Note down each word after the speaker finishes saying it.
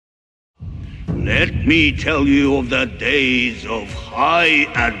Let me tell you of the days of high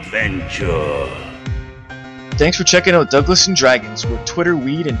adventure. Thanks for checking out Douglas and Dragons, where Twitter,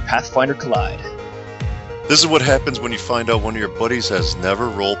 weed, and Pathfinder collide. This is what happens when you find out one of your buddies has never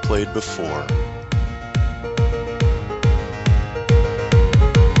roleplayed before.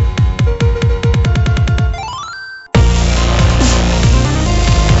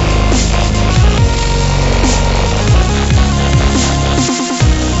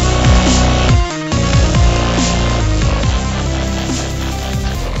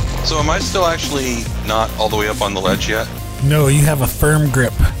 So am I still actually not all the way up on the ledge yet? No, you have a firm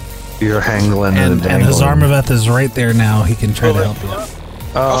grip. You're hangling and Hazarmaveth is right there now. He can try to help you.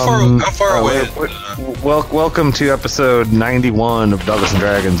 How far away? Welcome to episode 91 of Douglas and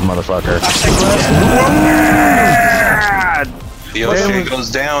Dragons, motherfucker. The O'Shea goes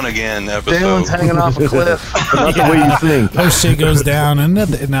down again episode. Dalen's hanging off a cliff. Not the way you think. O'Shea goes down,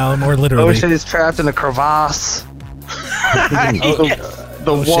 and now more literally. O'Shea's trapped in a crevasse.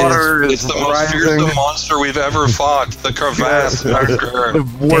 The water is It's the most rising. fearsome monster we've ever fought. The crevasse.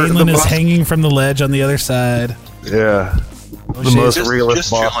 Dalen is hanging from the ledge on the other side. Yeah. The most realist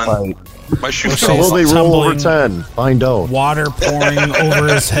boss fight. My shoe O'Shea's fell Will they off. roll over 10? Find out. Water pouring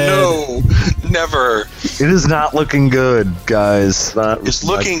over his head. No, never. It is not looking good, guys. It's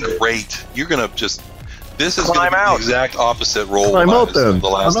looking great. You're gonna just. This is gonna be the exact opposite role Climb out of then. the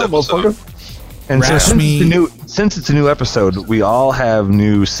last Climb out, episode. motherfucker. And so Rashmi- since it's a new episode, we all have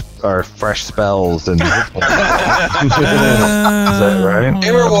fresh spells and. Is that right?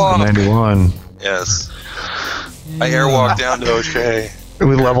 Airwalk. 91. Yes. I airwalked down to O'Shea.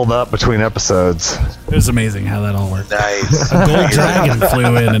 We leveled up between episodes. It was amazing how that all worked. Nice. A gold dragon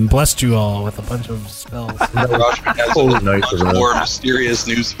flew in and blessed you all with a bunch of spells. Rashmi has a bunch more mysterious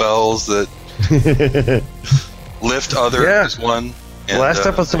new spells that lift other is one. And, Last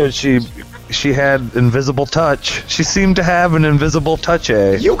episode, she had invisible touch. She seemed to have an invisible touch.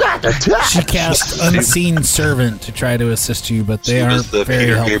 You got the touch. She cast Unseen Servant to try to assist you, but they she aren't was the very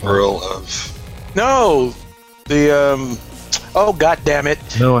Peter helpful. Gabriel of. No, oh god damn it!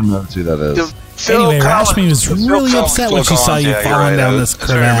 No one knows who that is. Anyway, Rashmi was really upset when she saw you you're falling right. down this I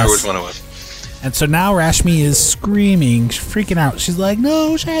don't remember which crevasse. one it was. And so now Rashmi is screaming, freaking out. She's like,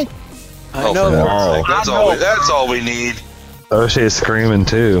 "No, Shay!" I know. That's all we need. O'Shea's screaming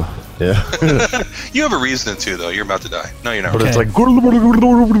too. Yeah. You have a reason to, though. You're about to die. No, you're not. But it's Okay. like.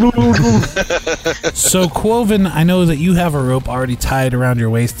 So Quoven, I know that you have a rope already tied around your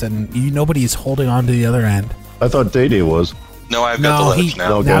waist, and nobody's holding on to the other end. I thought Day was. No, I've got the ledge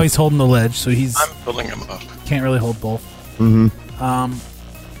now. Okay. Now he's holding the ledge, so he's I'm pulling him up. can't really hold both. Mm-hmm.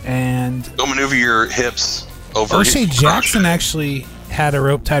 And Go maneuver your hips over. O'Shea his Jackson actually had a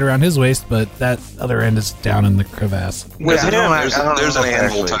rope tied around his waist, but that other end is down in the crevasse. There's an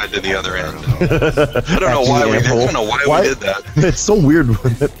animal tied to the other end. I don't know why we did. I don't know why we did that. It's so weird. Who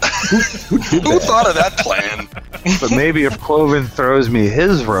did Who that? thought of that plan? But maybe if Quoven throws me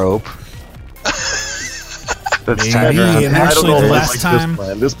his rope. That's tied Maybe, around. and I don't actually know the if I last like time,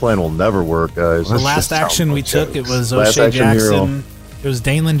 this plan will never work, guys. the last action we took, it was Last O'Shea action hero. Jackson. It was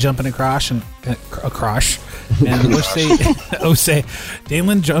Dalen jumping across and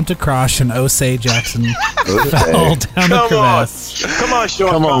Dalen jumped across and O'Shea Jackson fell down the crevasse. Come on, Sean.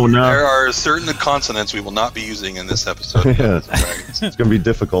 Come on now. There are certain consonants we will not be using in this episode. Yeah. It's going to be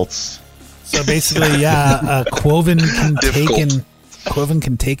difficult. So basically, yeah, Quoven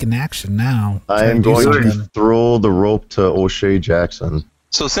can take an action now. I Try am to do going to something. throw the rope to O'Shea Jackson.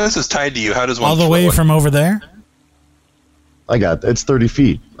 So since it's tied to you, how does one all the throw way it? from over there. I got it's 30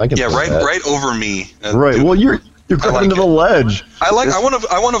 feet. I can. Yeah, throw that. right over me. Right. Well, you're grabbing to the ledge. I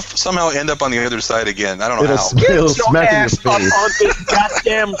want to somehow end up on the other side again. I don't know how. It'll smack in your face. on this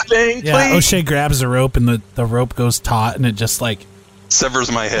goddamn thing, Yeah, please. O'Shea grabs the rope and the rope goes taut and it just like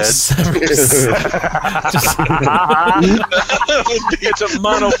Severs my head. severs. It's a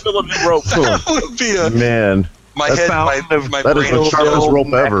monofilament rope. That would be a Man, my That head. fountain My, of- my that is brain the sharpest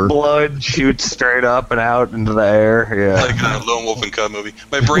rope ever. Blood shoots straight up and out into the air. Yeah. like a Lone Wolf and Cub movie.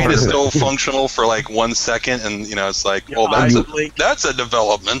 My brain is still functional for like 1 second, and it's like, well, that's a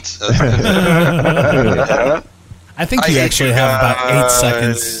development. I think I you hate actually you have about 8 guys.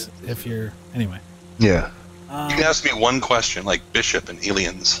 seconds if you're anyway. Yeah. You can ask me one question, like Bishop and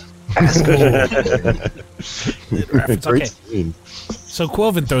Aliens. Great great scene. So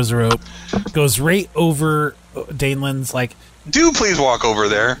Quoven throws a rope, goes right over Danelin's like Do please walk over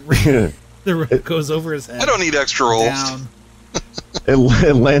there. the rope goes over his head. I don't need extra rolls. Down.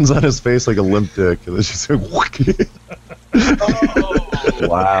 It lands on his face like a limp dick. And it's just like,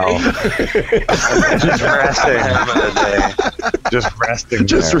 Wow. Just resting. Having a day. Just resting.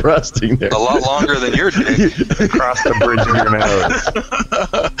 Just there. resting there. A lot longer than your dick. Across the bridge of your nose.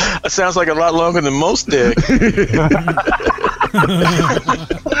 That sounds like a lot longer than most dick.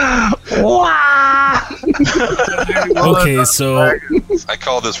 Okay, so I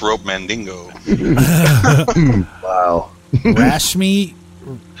call this rope mandingo. Wow. Rashmi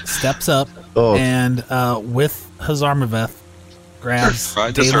steps up Oh. and with Hazarmaveth grabs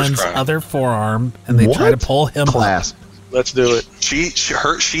Right, just starts Dalen's crying. other forearm and they try to What? pull him up. Clasp. Let's do it. She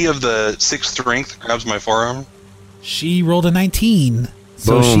of the 6th strength grabs my forearm. She rolled a 19,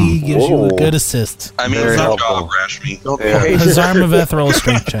 so Boom. she gives you a Whoa. good assist. I mean, Very good helpful. job, Rashmi. Don't Yeah. hate Hazarmaveth, roll a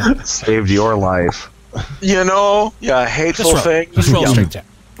strength check. Saved your life. You know, yeah, hateful thing. Just roll a Yeah. strength check.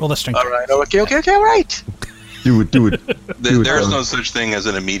 Roll the strength All check. right. Okay. All right. Do it. There is John. no such thing as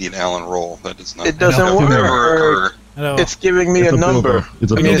an immediate Allen roll. That does not It doesn't never work. occur. I know. It's giving me It's a a number. build-up.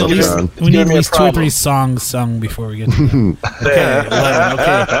 It's a we need at build-up, least, John. we need Give at me a least 2 or problem. 3 songs sung before we get to that.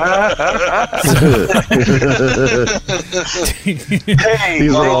 Okay, 11, okay. Hey,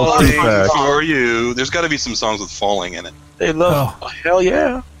 These are all they, free facts. Who are you? There's got to be some songs with falling in it. they love. Oh, hell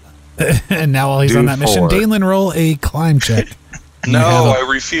yeah. And now while he's Do on that mission, 4. Dalen, roll a climb check. No, have a- I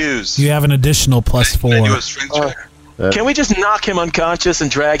refuse. You have an additional plus Can I do 4. a strength check? Can we just knock him unconscious and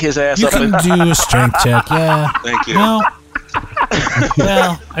drag his ass You up? can do a strength check, yeah. Thank you. No.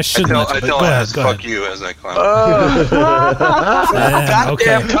 Well, I shouldn't. I but tell go ahead, ass, go fuck ahead. you as I climb. Yeah,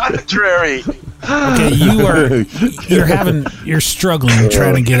 Goddamn okay. contrary. Okay, you're struggling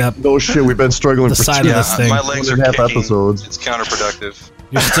trying to get up. No shit, we've been struggling The for side two of this thing. My legs are 1.5 kicking. episodes. It's counterproductive.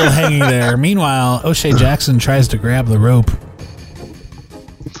 You're still hanging there. Meanwhile, O'Shea Jackson tries to grab the rope.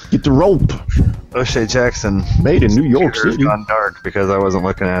 Get the rope. O'Shea Jackson. Made in New York Computer's City. gone dark because I wasn't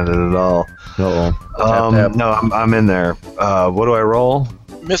looking at it at all. Uh-oh. Tap, tap. No, I'm in there. What do I roll?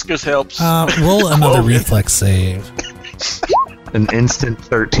 Miskers helps. Roll another reflex save. An instant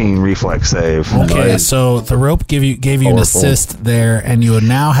 13 reflex save. Okay, so the rope gave you an Powerful. assist there, and you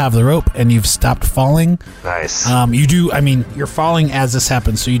now have the rope, and you've stopped falling. Nice. You do. I mean, you're falling as this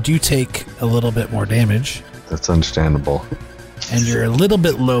happens, so you do take a little bit more damage, That's understandable. and you're a little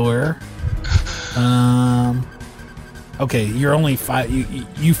bit lower. Okay, you're only 5.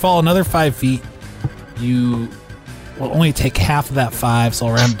 You fall another 5 feet. You will only take half of that 5, so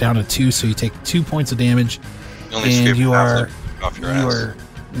I'll round it down to 2. So you take 2 points of damage, You only and scrape you half are of it off your you ass. are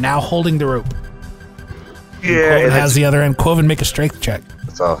now holding the rope. Yeah, Quoven has that's, the other end. Quoven, make a strength check.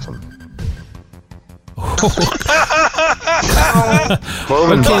 that's awesome.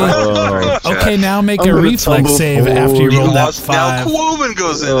 Okay, now make I'm a gonna reflex tumble save forward. after you You roll that lost. Now 5. Quoven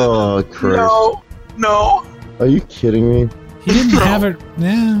goes in. Oh, Christ. No. Are you kidding me? He didn't have it.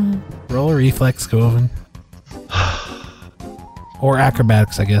 Yeah. Roll a reflex, Quoven. Or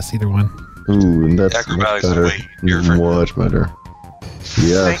acrobatics, I guess. Either one. Ooh, and that's Acrobatics much is better. way easier for- Much better.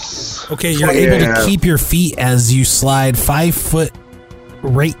 Yes. Okay, you're able to keep your feet as you slide 5 foot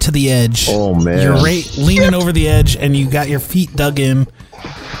right to the edge. Oh, man. You're leaning over the edge, and you got your feet dug in,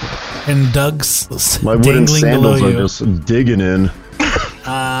 and Doug's My wooden dangling below sandals are you. just digging in.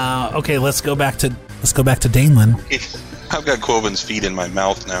 Okay, let's go back to Daneland. I've got Quoven's feet in my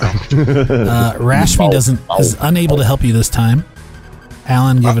mouth now. Rashmi is unable to help you this time.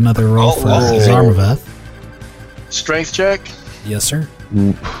 Alan, give another roll for Zarmaveth. Strength check. Yes, sir.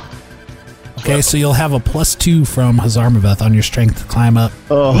 Okay, so you'll have a +2 from Hazarmaveth on your strength to climb up.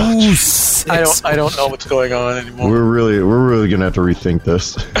 Oh, Ooh, 6. I don't know what's going on anymore. we're really gonna have to rethink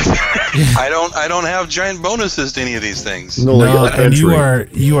this. I don't have giant bonuses to any of these things. No, No, like and you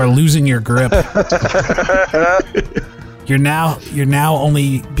entry. are losing your grip. You're now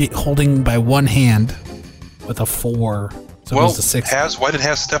only holding by one hand with a 4. So it Well, goes to 6. why did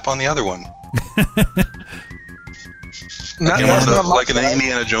Has step on the other one? Not, Like in an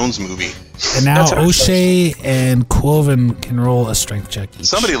Indiana Jones movie. And now That's O'Shea and Quoven can roll a strength check each.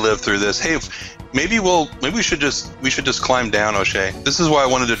 Somebody lived through this. Hey, maybe we should just climb down, O'Shea. This is why I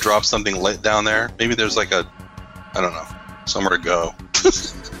wanted to drop something lit down there. Maybe there's like I don't know, somewhere to go.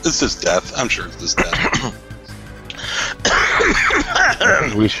 It's just death. I'm sure it's just death.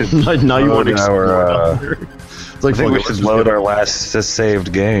 We should. Now you want to our. explore. It's like, I think fuck we it, should let's load just our last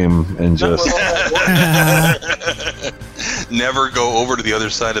saved game and just. Never go over to the other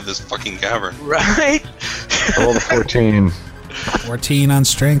side of this fucking cavern. right? Roll the 14. 14 on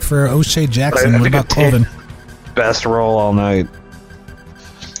strength for O'Shea Jackson. I What think about it's Quoven? Best roll all night.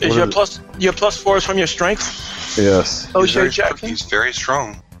 Is your plus 4s from your strength? Yes. O'Shea Jackson? He's very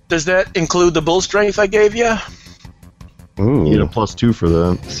strong. Does that include the bull strength I gave you? You get a Ooh. +2 for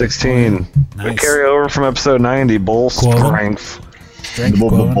that. 16. Nice. Carry over from episode 90. Bull Quoven? strength. Strength, The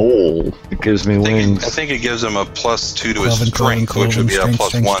Quoven. bowl. It gives me I wings. think it gives him a +2 to his Cloven, strength, Cloven, which would be a strength,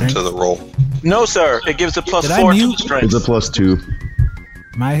 +1 strength. to the roll. No, sir. It gives a +4 Did I to mute? the strength. It's a +2.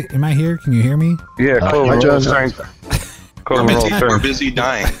 Am I here? Can you hear me? Yeah, Cloven, hi, roll John. strength. We're Cloven, roll busy, we're strength. busy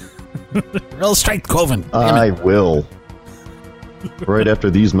dying. Roll strength, Quoven. I will. Right after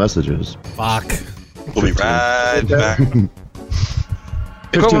these messages. Fuck. We'll be right back.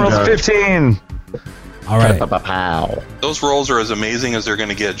 Cloven rolls John. 15. All right. Pow. Those rolls are as amazing as they're going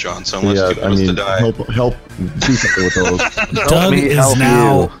to get, John. So unless you Yeah, I want us to mean, die. help do something with those. Doug me is help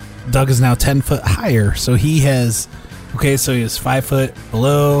now Doug is now 10 foot higher, so he has so he was 5 foot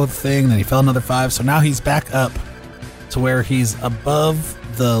below the thing, then he fell another 5, so now he's back up to where he's above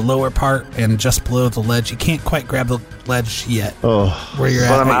the lower part and just below the ledge. You can't quite grab the ledge yet. Oh, Where you're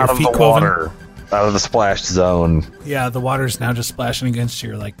But at, I'm at out your of feet, the Quoven. water. Out of the splash zone. Yeah, the water's now just splashing against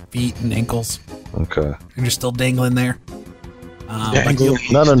your feet and ankles, Okay. and you're still dangling there.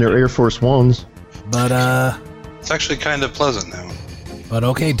 not on your Air Force Ones. But It's actually kind of pleasant now.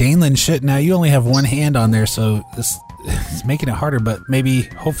 okay, Danelin, shit. Now you only have one hand on there, so this is making it harder. But maybe,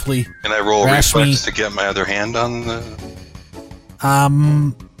 hopefully, Can I roll Rashmi- reflex to get my other hand on the...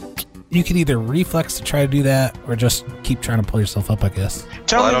 you can either reflex to try to do that, or just keep trying to pull yourself up, I guess.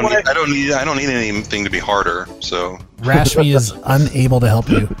 Tell Well, me what I don't need anything to be harder. So Rashmi is unable to help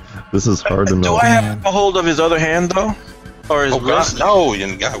you. This is hard to do know. I have a hold of his other hand though, or his oh god, wrist? no!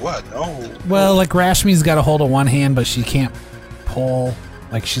 You got what? No. Well, Rashmi's got a hold of one hand, but she can't pull.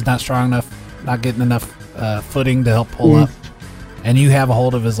 She's not strong enough, not getting enough footing to help pull up. And you have a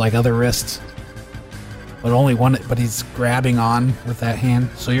hold of his other wrist, but only one. But he's grabbing on with that hand,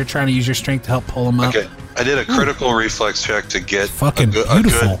 so you're trying to use your strength to help pull him up. Okay, I did a critical reflex check to get Fucking a good,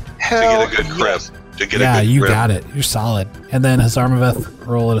 beautiful. to get a good grip. To get Yeah, a good you grip. got it. You're solid. And then Hazarmaveth,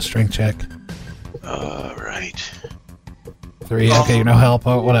 roll at a strength check. All right. 3. Okay, you're no help.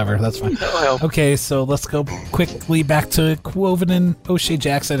 Oh, whatever. That's fine. No help. Okay, so let's go quickly back to Quoven and O'Shea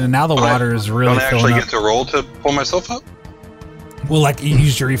Jackson, and now the water is really Don't I filling actually up. get to roll to pull myself up? Well, you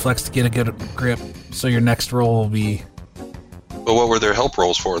use your reflex to get a good grip, so your next roll will be. But what were their help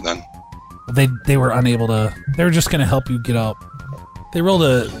rolls for then? They were unable to. They were just going to help you get up. They rolled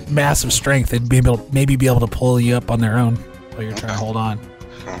a massive strength. They'd be able to pull you up on their own while you're trying to hold on.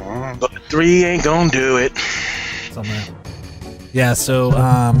 But 3 ain't gonna do it. Something like that. Yeah. So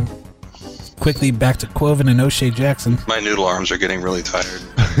quickly back to Quoven and O'Shea Jackson. My noodle arms are getting really tired.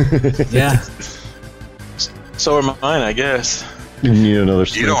 Yeah. So are mine, I guess. You need another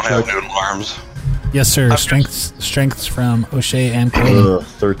You don't have check. noodle arms. Yes, sir. Strengths from O'Shea and Quoven.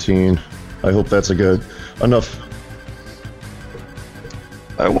 13. I hope that's a good enough.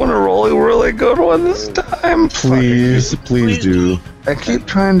 I want to roll a really good one this time. Please do. I keep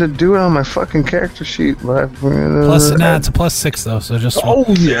trying to do it on my fucking character sheet, but Plus, it's a +6 though, so just. Oh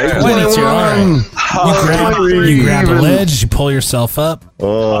yeah, 22, all right. You grab a ledge, you pull yourself up.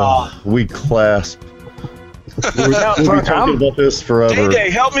 Oh, we clasp. We'll be talking about this forever.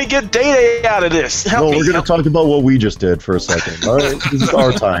 Day-Day, help me get Day-Day out of this. Help No, me. we're going to talk about what we just did for a second. All right, this is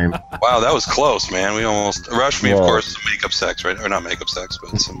our time. Wow, that was close, man. We almost Rashmi, of Whoa. course, some makeup sex, right? Or not makeup sex,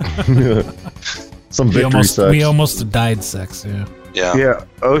 but some. Some victory sex. We almost died sex. Yeah. Yeah. Yeah,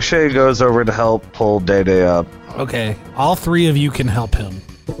 O'Shea goes over to help pull Day-Day up. Okay, all 3 of you can help him.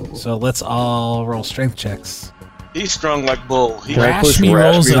 So let's all roll strength checks. He's strung like bull. He, Can I push Rashmi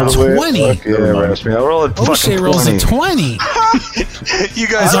rolls Rashmi a out of the way? 20. Fuck yeah, Rashmi. I'll roll a O'Shea fucking rolls 20. a 20. You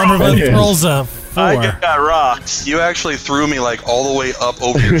guys, Hazarmaveth rolls a 4. I got rocks. you actually threw me all the way up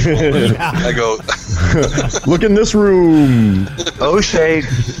over your shoulder. I go. Look in this room. O'Shea,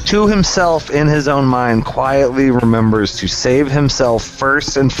 to himself in his own mind, quietly remembers to save himself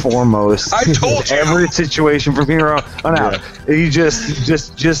first and foremost. I told you. Every situation from here on out. He just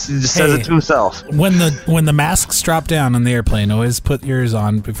says it to himself. When the masks drop down on the airplane, always put yours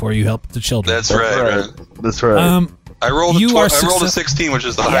on before you help the children. That's right. That's right. I rolled You are I rolled a success- 16, which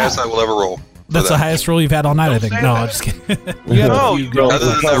is the highest I will ever roll. for That's the that. highest roll you've had all night, I think. No, I'm just kidding. You had a No, few you goals. Other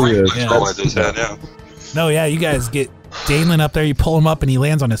than that Probably reflex is. roll I just had, yeah. No, yeah, you guys get Danelin up there, you pull him up, and he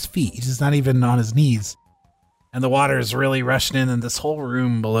lands on his feet. He's just not even on his knees. And the water is really rushing in, and this whole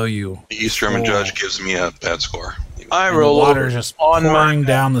room below you. The East German judge gives me a bad score. I And the roll water over is just on pouring my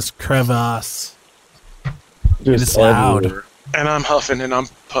down this crevasse. Just It's loud. everywhere. and I'm huffing and I'm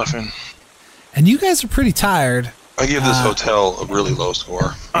puffing. And you guys are pretty tired. I give this hotel a really low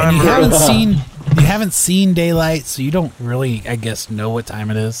score. And you haven't seen daylight, so you don't really, I guess, know what time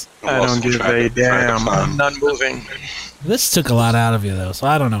it is. I don't give a damn. I'm not moving. This took a lot out of you, though, so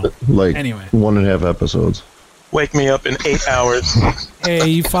I don't know. Like Anyway. 1.5 episodes. Wake me up in 8 hours. Hey,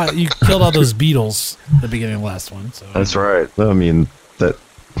 you killed all those beetles at the beginning of the last one. So That's right. I mean,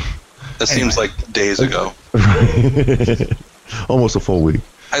 That seems like days ago. almost a full week.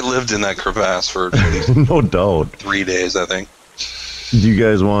 I lived in that crevasse for No doubt. 3 days, I think. Do you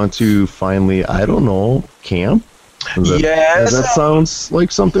guys want to finally, I don't know, camp? Yes. That sounds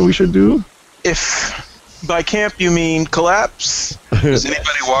like something we should do. If by camp you mean collapse, Does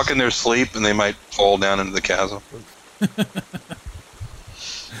anybody walk in their sleep and they might fall down into the chasm?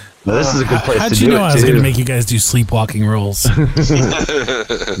 Well, this is a good place How'd to you do know it, I was too. going to make you guys do sleepwalking rolls?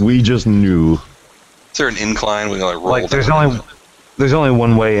 We just knew. Is there an incline we gotta roll? Like, there's down? only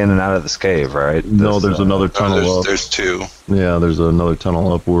one way in and out of this cave, right? No, there's another Oh, tunnel up. there's two. Yeah, there's another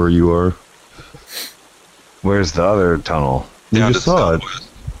tunnel up where you are. Where's the other tunnel? You Down just to the saw it. southwest.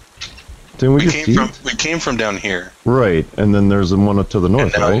 Didn't we We just came see? from we came from down here, Right, and then there's the one up to the and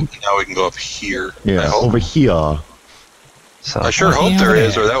north, now, right? now we can go up here. I Yeah, hope. over here. So, I sure hope there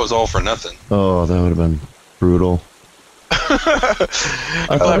is, or that was all for nothing. Oh, that would have been brutal.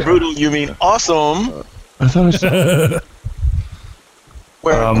 by brutal you mean awesome. I thought I saw.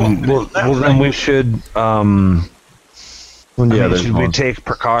 Where, well, then we should. Well, yeah, there's should we one. take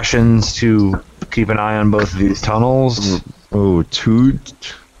precautions to keep an eye on both of these tunnels? Oh, two.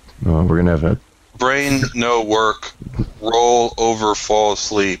 Oh, we're gonna have that. Brain, no work. Roll over, fall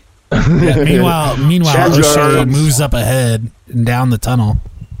asleep. Yeah, meanwhile, Charge O'Shea arms. moves up ahead and down the tunnel.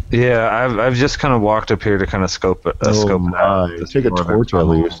 Yeah, I've just kind of walked up here to kind of scope it. Oh Scope it out. my! Take a torch at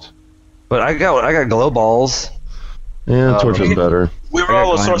least. But I got glow balls. Yeah, torch is Okay. better. we're I got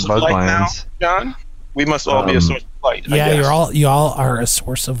all a source of bug light now, glands. John. We must all be a source of light. I Yeah, guess. you all are a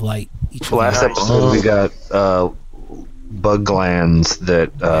source of light. Each of Last you. episode we got bug glands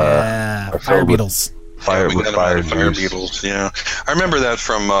that Yeah, are fire filled with beetles. fire we with got fire, fire juice. beetles. Yeah, I remember that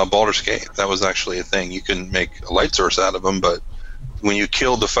from Baldur's Gate. That was actually a thing. You can make a light source out of them, but when you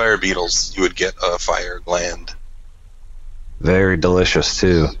killed the fire beetles, you would get a fire gland. Very delicious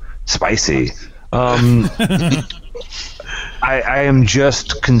too, spicy. I am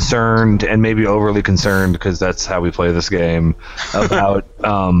just concerned, and maybe overly concerned, because that's how we play this game, about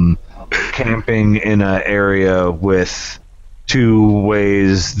camping in an area with two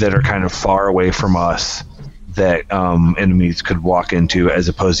ways that are kind of far away from us that enemies could walk into, as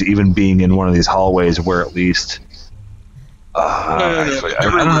opposed to even being in one of these hallways where at least. Actually, I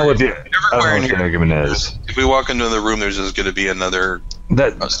don't know what the argument is. If we walk into the room, there's just going to be another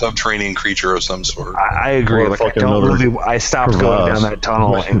That subterranean creature of some sort. I agree. Or Like, I fucking don't another really. I stopped going crevasse. down that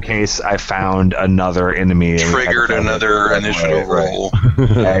tunnel in case I found another enemy. and Triggered I had to another go initiative right. roll.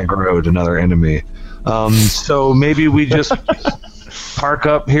 Aggroed another enemy. So maybe we just park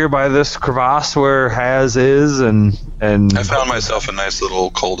up here by this crevasse where Haz is, and I found myself a nice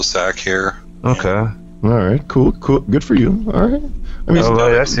little cul-de-sac here. okay. All right, cool. Good for you. All right. I mean, Oh,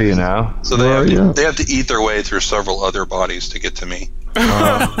 well, I see you now. So they have, yeah. they have to eat their way through several other bodies to get to me.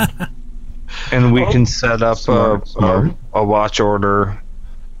 And we can set up Smart. a watch order.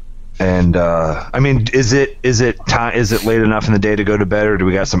 And I mean, is it late enough in the day to go to bed, or do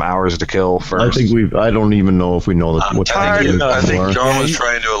we got some hours to kill first? I think I don't even know if we know what tired time it is enough. I think anymore. John was you-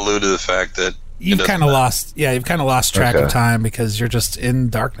 trying to allude to the fact that You've doesn't kind of matter. lost. Yeah, you've kind of lost track Okay. of time because you're just in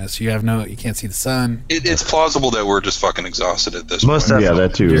darkness. You can't see the sun. it's plausible that we're just fucking exhausted at this Most point. Yeah, definitely.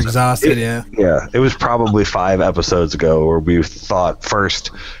 that too. You're exhausted. Yeah. Yeah, it was probably 5 episodes ago where we thought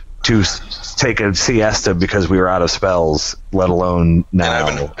first to take a siesta because we were out of spells, let alone now.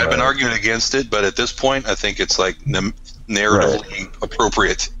 And I've been arguing against it, but at this point, I think it's like narratively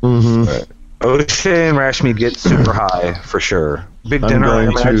appropriate. Mm-hmm. O'Shea and Rashmi get super high for sure. Big I'm dinner, I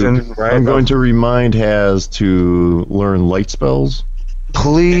going imagine, to. right? I'm going to remind Haz to learn light spells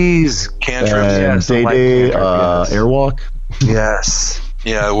Please. Cantrips. and yes, Day light Day cantrip, yes. airwalk. Yes.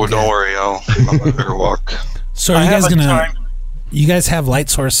 Yeah, well, don't worry, I'll better walk. So are I you have guys a gonna? time- You guys have light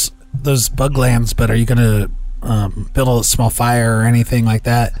source those bug glands, but are you gonna build a small fire or anything like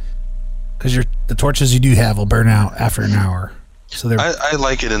that? Because the torches you do have will burn out after an hour. So they're I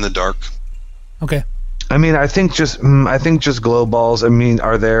like it in the dark. okay. I mean, I think just glow balls. I mean,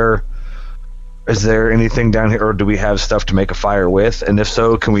 is there anything down here, or do we have stuff to make a fire with? And if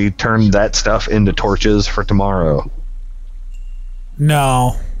so, can we turn that stuff into torches for tomorrow?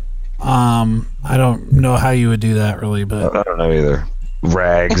 No, I don't know how you would do that really, but I don't know either.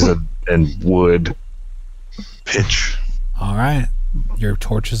 Rags and wood. Pitch. all right. Your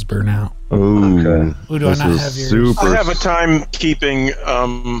torches burn out. Ooh, Okay. Ooh, do I this not is have yours? super. I have a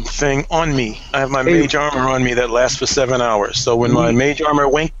timekeeping thing on me. I have my mage armor on me that lasts for 7 hours. So when my mage armor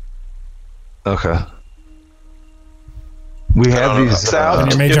winks Okay. We have know. these. out, When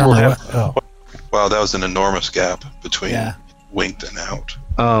your mage it will armor. have- Oh, Wow, that was an enormous gap between yeah. winked and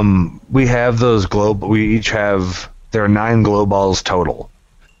out. We have those glow. We each have there are 9 glow balls total.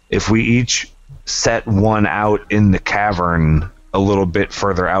 If we each set one out in the cavern a little bit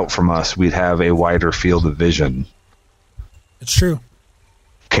further out from us, we'd have a wider field of vision. It's true.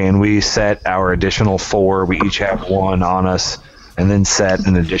 Can we set our additional 4? We each have one on us, and then set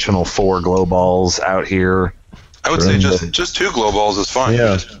an additional 4 glow balls out here. I would say just 2 glow balls is fine.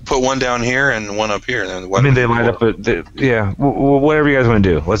 Yeah. Just put one down here and one up here. And I mean, they light up. Whatever you guys want to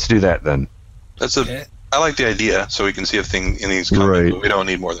do. Let's do that then. I like the idea, so we can see if anything's coming. Right. But we don't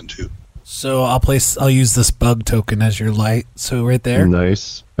need more than 2. So I'll use this bug token as your light. So right there.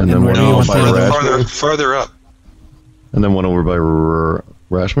 Nice. And And then where one do you over want by the other- Rashmi. Farther up. And then one over by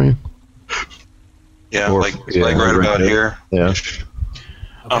Rashmi. Yeah, Or- like yeah, right right about there. here. Yeah.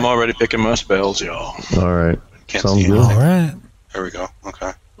 I'm already picking my spells, y'all. All right. Can't Sounds see good. All right. There we go.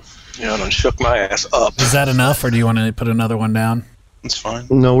 Okay, Yeah, I done shook my ass up. Is that enough, or do you want to put another one down? it's fine.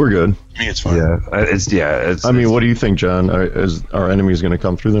 No, we're good. I mean, it's fine. It's. I mean, what do you think, John? Is our enemies going to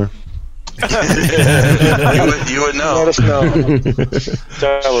come through there? you would know. Let us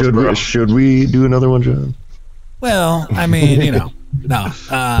know. Should we do another one, John? Well, I mean, no.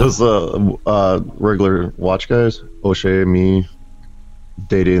 Those regular watch guys, O'Shea, me,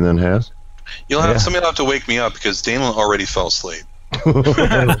 Day, and then Has. Somebody will have to wake me up because Damon already fell asleep.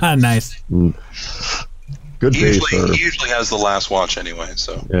 Nice. Good day, He sir. usually has the last watch anyway,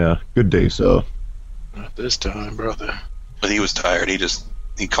 so. Yeah, good day, sir. Not this time, brother. But he was tired.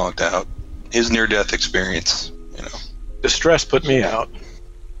 He conked out. His near-death experience, The stress put me out.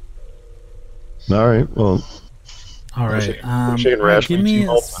 All right, well, All right. O'Shea and Rash give team me.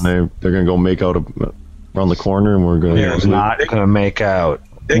 up, and they're going to go make out around the corner, and we're going Yeah, to... not gonna make out.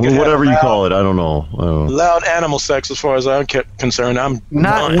 They can whatever have you call it, I don't know. Loud animal sex, as far as I'm concerned. I'm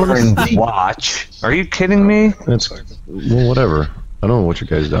Not wearing watch. Are you kidding me? Well, whatever. I don't know what you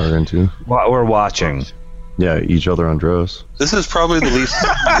guys are into. We're watching. Yeah, each other undress. this is probably the least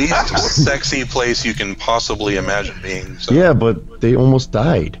sexy place you can possibly imagine being. So. Yeah, but they almost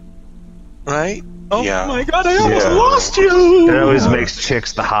died. right. Oh Yeah. my god, I almost Yeah. lost you. It always makes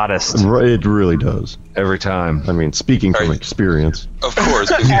chicks the hottest It really does. every time. I mean, speaking from Right. experience. Of course,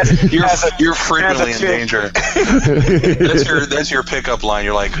 'cause you're frequently in chick. danger. That's your pickup line.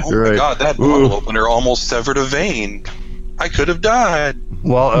 You're like, oh my Right. god, that Ooh. bottle opener almost severed a vein. I could have died.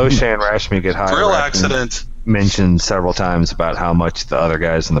 Well, O'Shea and Rashmi get high. Real Rashmi accident. mentioned several times about how much the other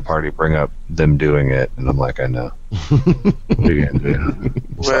guys in the party bring up them doing it, and I'm like, I know. What are you gonna do?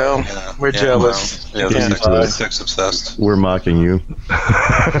 Well, Yeah, we're jealous. Well, Yeah, they're sex obsessed. We're mocking you.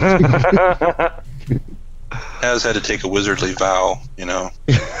 Has had to take a wizardly vow,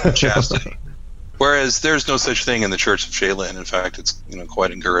 chastity. Whereas there's no such thing in the Church of Shaylin. In fact, it's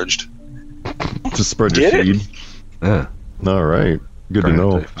quite encouraged. To spread your Get it? seed. Yeah. All right. Good to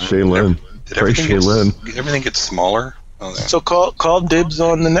know. Shaylin. Did Pray everything get smaller? Oh, there. So call dibs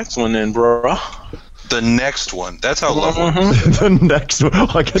on the next one then, bro. The next one. That's how low. The next one.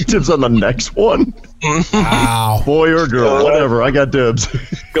 I got dibs on the next one. Wow. Boy or girl, whatever. I got dibs.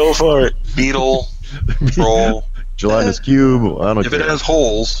 Go for it. Beetle, troll. Gelatinous cube. I don't If care. it has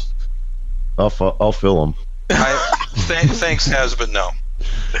holes, I'll fill them. thanks has, but no.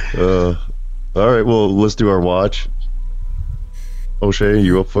 All right. Well, let's do our watch. O'Shea,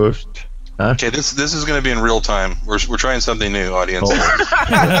 you up first? Huh? Okay, this is going to be in real time. We're trying something new, audience. So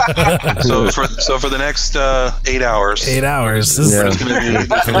for the next 8 hours, 8 hours. This Yeah. it's going to be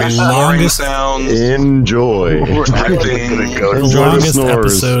the snoring longest, sounds, Enjoy. drifting. the Enjoy the longest snores.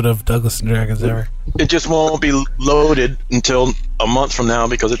 episode of Douglas and Dragons ever. It just won't be loaded until a month from now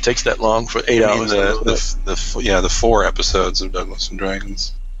because it takes that long for 8 I mean, hours. the 4 episodes of Douglas and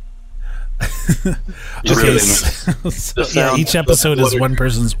Dragons. Okay, Really- so, yeah, each episode is one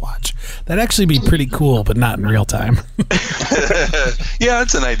person's watch. That'd actually be pretty cool, but not in real time. Yeah,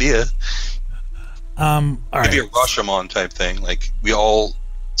 it's an idea. All right. Maybe a Rashomon type thing. Like we all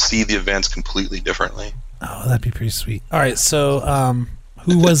see the events completely differently. Oh, that'd be pretty sweet. All right, so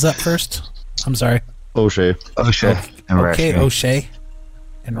who was up first? I'm sorry. O'Shea. O'Shea and Okay, Rashmi. O'Shea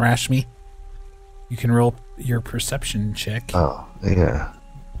and Rashmi. You can roll your perception check. Oh, yeah.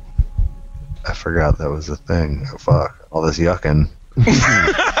 I forgot that was a thing. Oh, fuck. All this yucking.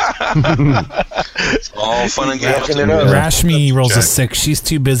 It's all fun and games. Yucking it up. Rashmi rolls a Okay. 6. She's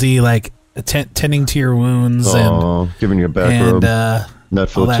too busy, like, tending to your wounds Oh, giving you a back and rub. all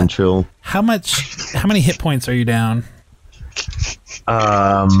Netflix that. and chill. How many hit points are you down? 10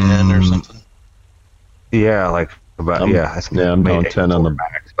 or something. Yeah, like about I'm- I think yeah, I'm I made down 10 on the-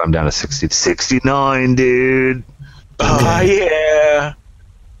 max. I'm down to 69, dude. Oh, yeah.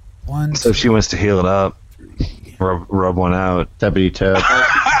 1, So if she wants to heal it up, rub one out. Tappity tap.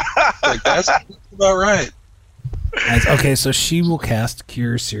 Like that's about right. Okay, so she will cast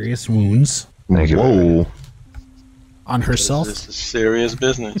Cure Serious Wounds Thank you. Whoa. on herself. This is serious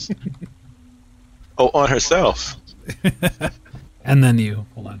business. On herself. And then you.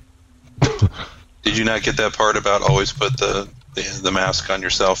 Hold on. Did you not get that part about always put the mask on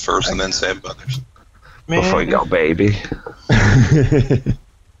yourself first and then save others? Before you go, baby.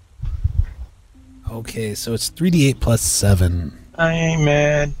 Okay, so it's 3d8 plus 7. I ain't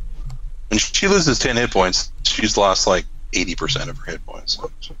mad. When she loses 10 hit points, she's lost like 80% of her hit points.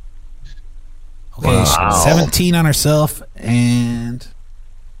 Okay, Wow. 17 on herself and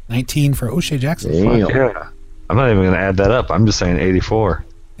 19 for O'Shea Jackson. Damn. Yeah. I'm not even going to add that up. I'm just saying 84.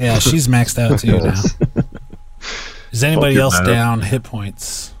 Yeah, she's maxed out too now. Is anybody Fuck else your down hit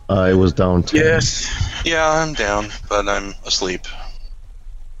points? I was down 10. Yes. Yeah, I'm down, but I'm asleep.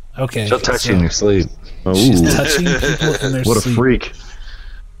 Okay. She'll touch so you in your sleep. Ooh, she's touching people in their what a sleep. freak.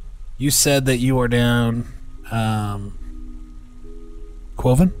 You said that you are down,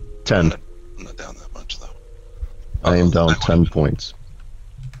 Quoven? 10. I'm not down that much, though. I am down 10 points.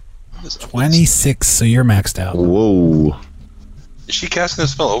 26, so you're maxed out. Whoa. Is she casting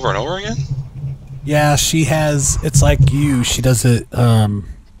this spell over and over again? Yeah, she has. It's like you. She does it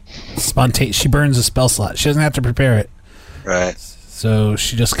spontaneous. She burns a spell slot. She doesn't have to prepare it, Right. so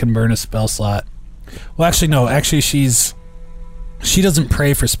she just can burn a spell slot. Well, actually, no. Actually, she doesn't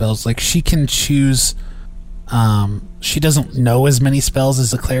pray for spells. Like she can choose. She doesn't know as many spells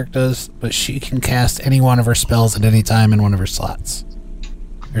as the cleric does, but she can cast any one of her spells at any time in one of her slots,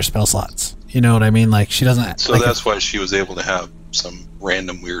 her spell slots. You know what I mean? Like she doesn't. So like, that's why she was able to have some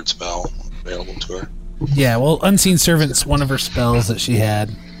random weird spell available to her. Yeah, well, Unseen Servant's one of her spells that she had,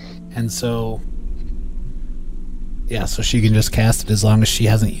 and so yeah, so she can just cast it as long as she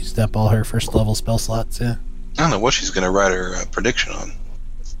hasn't used up all her first level spell slots. Yeah. I don't know what she's going to write her prediction on.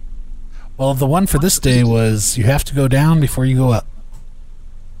 Well, the one for this day was you have to go down before you go up.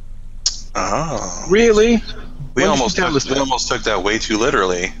 Oh. Really? We When did almost she tell us that? took that way too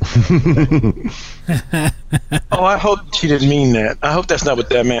literally. Oh, I hope she didn't mean that. I hope that's not what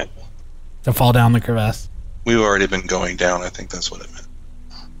that meant. To fall down the crevasse. We've already been going down. I think that's what it meant.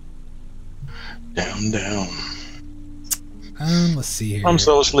 Down, down. Let's see here. I'm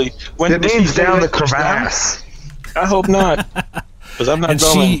so asleep. When It did she means say down the that just now? crevasse. I hope not. Because I'm not And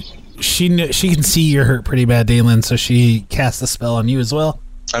going. she can see you're hurt pretty bad, Dalen, so she casts a spell on you as well.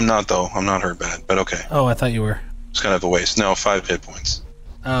 I'm not, though. I'm not hurt bad, but okay. Oh, I thought you were. It's kind of a waste. No, 5 hit points.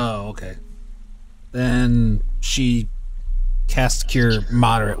 Oh, okay. Then she casts Cure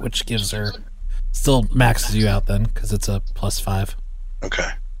Moderate, which gives her still maxes you out then because it's a +5 Okay.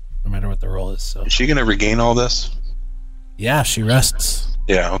 no matter what the roll is. So Is she going to regain all this? yeah, she rests.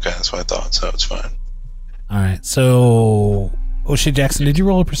 Yeah, okay. That's what I thought, so it's fine. All right. So O'Shea Jackson, did you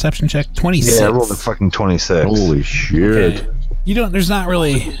roll a perception check? 26. Yeah, I rolled a fucking 26. Holy shit. Okay. You don't. There's not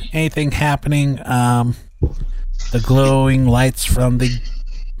really anything happening. The glowing lights from the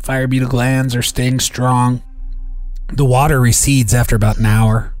fire beetle glands are staying strong. The water recedes after about an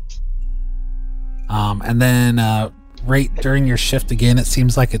hour. And then right during your shift again, it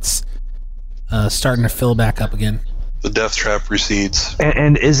seems like it's starting to fill back up again. The death trap recedes.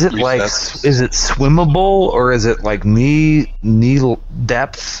 And is it like, Resets. is it swimmable or is it like knee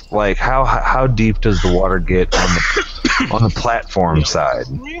depth? Like how deep does the water get on the platform side?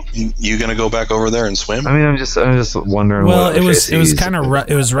 You going to go back over there and swim? I mean, I'm just wondering. Well, what it was OKC kind of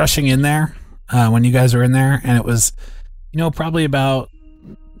it was rushing in there when you guys were in there, and it was probably about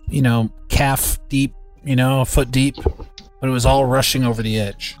calf deep, a foot deep, but it was all rushing over the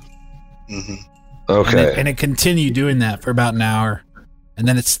edge. Mm-hmm. Okay. And it continued doing that for about an hour, and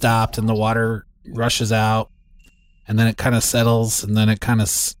then it stopped, and the water rushes out, and then it kind of settles, and then it kind of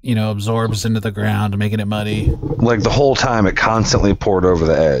absorbs into the ground, making it muddy. Like the whole time, it constantly poured over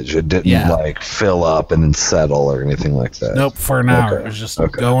the edge. It didn't like fill up and then settle or anything like that. Nope, for an hour Okay. it was just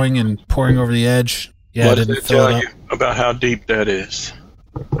Okay. going and pouring over the edge. Yeah, What it did didn't it fill tell it you up. about how deep that is?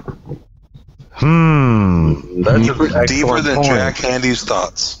 That's an Deeper excellent than point. Jack Handy's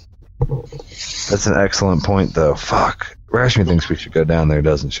thoughts. That's an excellent point, though. Fuck. Rashmi thinks we should go down there,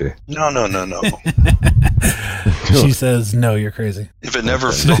 doesn't she? No. She says, "No, you're crazy." If it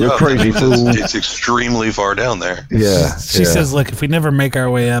never filled You're up, crazy, that fool. means it's extremely far down there. Yeah. She says, "Look, if we never make our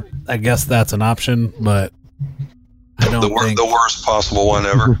way up, I guess that's an option, but I don't think." The worst possible one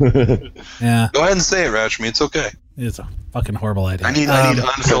ever. Yeah, Go ahead and say it, Rashmi. It's okay. it's a fucking horrible idea. I need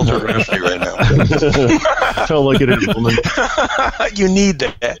unfiltered Rashmi right now. Tell like it is, woman. You need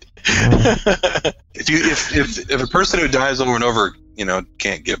that. If a person who dies over and over,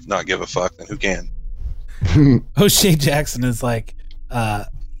 can't not give a fuck, then who can? O'Shea Jackson is like,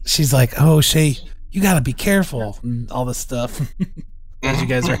 she's like, "Oh, O'Shea, you got to be careful and all this stuff as you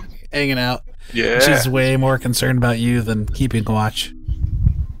guys are hanging out. Yeah. She's way more concerned about you than keeping watch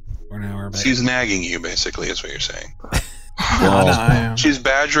for an hour. She's nagging you, basically, is what you're saying. I am. She's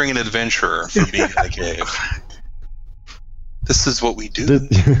badgering an adventurer for being in the cave. This is what we do.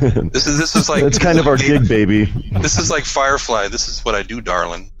 This is like It's kind of our gig, baby. This is like Firefly. This is what I do,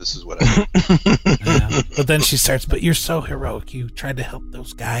 darling. This is what I do. Yeah. But then she starts, but you're so heroic. You tried to help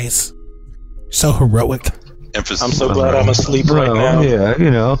those guys. So heroic. Emphasis. I'm so glad I'm asleep right now. Yeah, you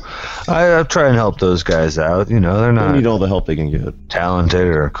know, I try and help those guys out. You know, they're They not need all the help they can get. talented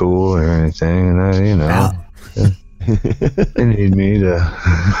or cool or anything. And you know, they need me to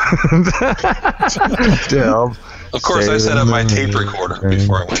help. Of course, I set up my tape recorder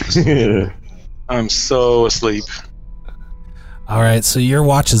before I went to sleep. I'm so asleep. All right, so your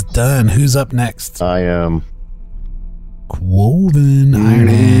watch is done. Who's up next? I am. Quoven, Iron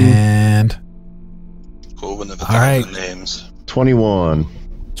Hand. Coven of the All right. thousand names. 21.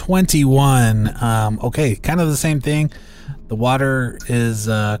 21. Okay, kind of the same thing. The water is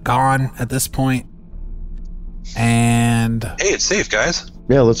gone at this point. And Hey, it's safe, guys.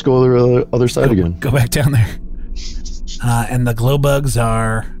 Yeah, let's go to the other side again. go back down there. And the glow bugs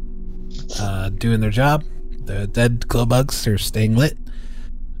are doing their job. The dead glow bugs are staying lit.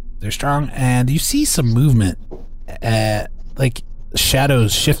 They're strong. And you see some movement, like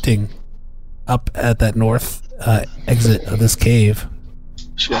shadows shifting up at that north exit of this cave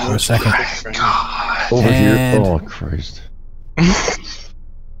for a second. Over And- here. Oh, Christ.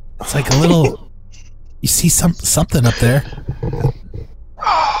 It's like a little. You see something up there.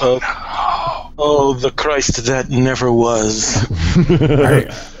 Oh, the Christ that never was.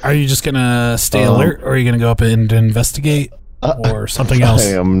 Are you just gonna stay alert, or are you gonna go up and investigate, or something else?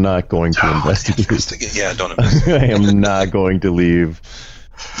 I am not going to investigate. Yeah, don't investigate. I am not going to leave.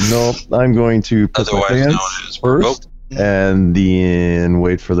 Nope, I'm going to put my Otherwise known pants as first and then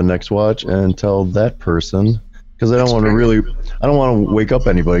wait for the next watch and tell that person, because I don't want to wake up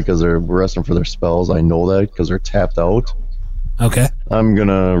anybody because they're resting for their spells. I know that because they're tapped out. Okay. I'm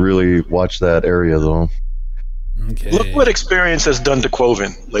gonna really watch that area though. Okay. Look what experience has done to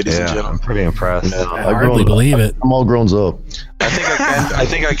Quoven, ladies and Yeah, I'm gentlemen. pretty impressed. I hardly believe it. I'm all grown up. I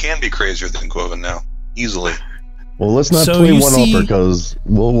think I can be crazier than Quoven now, easily. Well, let's not So play you one see- upper because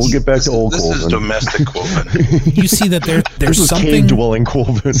we'll get back to old This is Quoven. domestic Quoven. You see that there's This is something. cave dwelling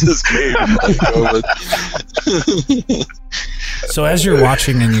Quoven. This is cave Quoven. So as you're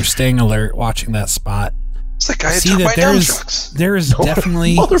watching and you're staying alert, watching that spot, It's like I had see took that my down there's trucks.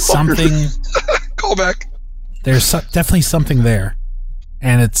 definitely something. Call back. There's definitely something there,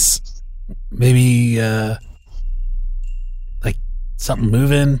 and it's maybe like something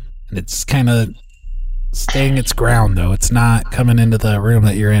moving, and it's kind of staying its ground though. It's not coming into the room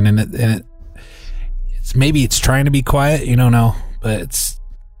that you're in, and it's maybe it's trying to be quiet. You don't know, but it's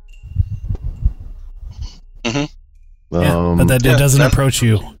but that it doesn't that- approach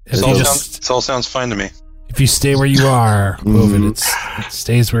you. If This you all, just this all sounds fine to me. if you stay where you are, Quoven, it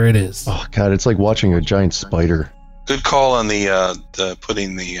stays where it is. Oh god, it's like watching a giant spider. Good call on the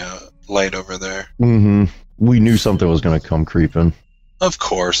putting the light over there. Mm-hmm. We knew something was gonna come creeping. Of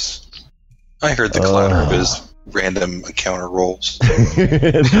course. I heard the clatter of his random encounter rolls.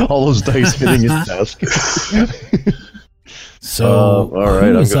 All those dice hitting his desk. So all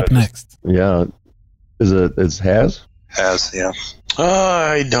right, who's I'm up gonna- next? Yeah. It's Has? Has, yeah.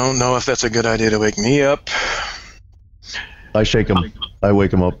 I don't know if that's a good idea to wake me up. I shake him. I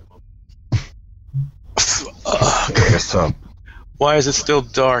wake him up. So, Why is it still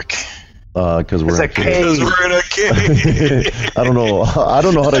dark? Because we're It's in a a cave. cave. We're in a cave. I don't know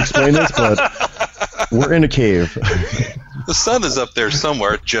how to explain this, but we're in a cave. The sun is up there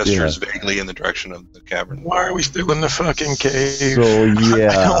somewhere. It gestures vaguely in the direction of the cavern. Why are we still in the fucking cave? So I don't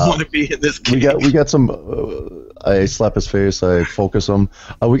yeah, want to be in this cave. we got some. I slap his face. I focus him.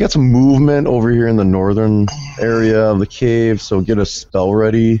 We got some movement over here in the northern area of the cave. So get a spell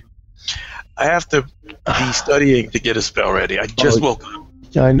ready. I have to be studying to get a spell ready. I just woke up.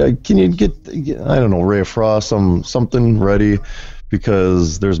 Yeah, can you get I don't know, Ray of Frost, something ready,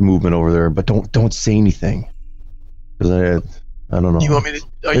 because there's movement over there. But don't say anything, because I don't know. You want me to?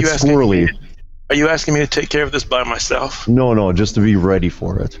 It's squirrely. Are you asking me to take care of this by myself? No, just to be ready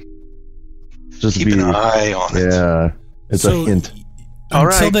for it. Just Keep to be. an eye on it. Yeah, it's a hint. All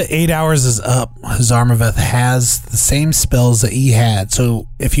Until right. the 8 hours is up, Zarmaveth has the same spells that he had. So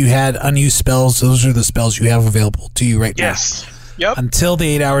if you had unused spells, those are the spells you have available to you right Yes. now. Yep. Until the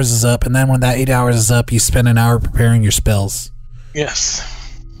 8 hours is up, and then when that 8 hours is up, you spend an hour preparing your spells Yes.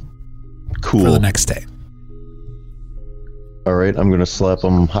 Cool. for the next day. All right, I'm gonna slap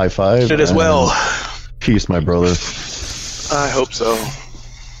him high five. It as and well. Peace, my brother. I hope so.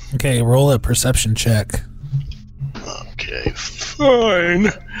 Okay, roll a perception check. Okay, fine.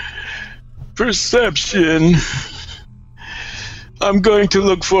 Perception. I'm going to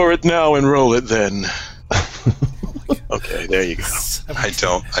look for it now and roll it then. Okay, there you go.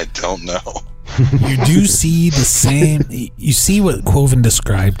 I don't know. You do see the same. You see what Quoven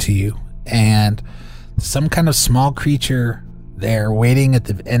described to you, and some kind of small creature there waiting at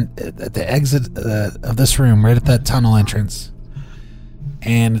the end, at the exit of this room, right at that tunnel entrance.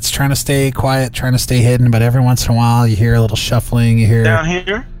 And it's trying to stay quiet, trying to stay hidden, but every once in a while you hear a little shuffling. You hear Down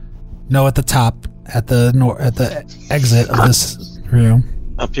here? no at the top, at the exit of this room,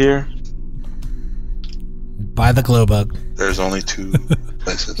 Up here? by the glow bug. There's only 2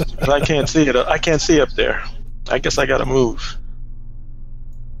 places. But I can't see it. I can't see up there. I guess I gotta move.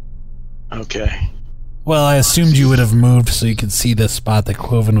 Okay. Well, I assumed you would have moved so you could see the spot that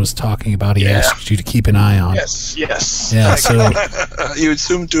Quoven was talking about. He asked you to keep an eye on. Yes. Yeah, so You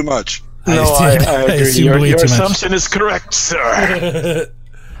assume too much. No, I agree. assumed Your way too much. assumption is correct, sir.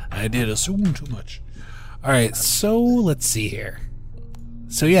 I did assume too much. All right, so let's see here.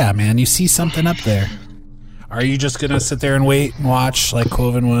 So yeah, man, you see something up there. Are you just gonna sit there and wait and watch like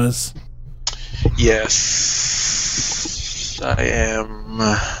Quoven was? Yes. I am.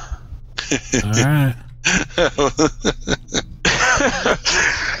 All right.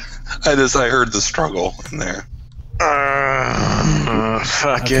 I heard the struggle in there.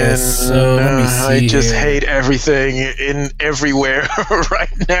 Fucking. Okay, so let me I see just here. hate everything in everywhere right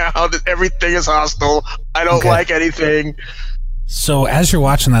now. Everything is hostile. I don't Okay. like anything. So as you're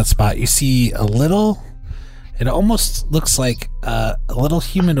watching that spot, you see a little. It almost looks like a little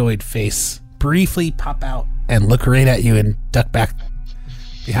humanoid face briefly pop out and look right at you and duck back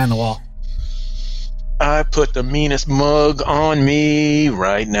behind the wall. I put the meanest mug on me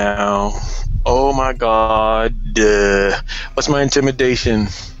right now. Oh my god. What's my intimidation?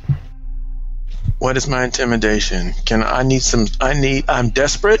 What is my intimidation? I'm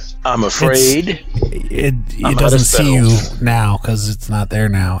desperate. I'm afraid. It I'm out doesn't of see you spells. now because it's not there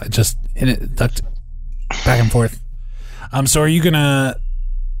now. It ducked back and forth. So are you gonna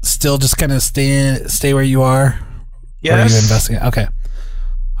still just kind of stay where you are? Or are you Yes. investigating? Okay.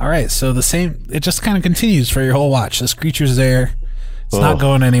 All right. So the same. It just kind of continues for your whole watch. This creature's there. It's not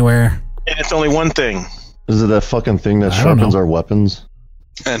going anywhere. And it's only one thing. Is it that fucking thing that I don't sharpens know. our weapons?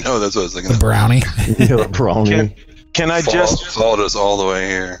 I know, that's what I was thinking. The brownie. Yeah, the brownie. Can I just? Followed us all the way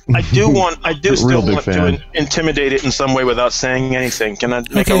here. I do still Real big want to fan. intimidate it in some way without saying anything. Can I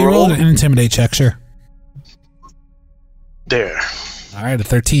make Okay, a roll roll? an intimidate check. Sure. There. All right, a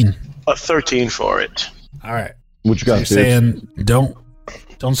 13. A 13 for it. All right. What you So got, you're bitch? saying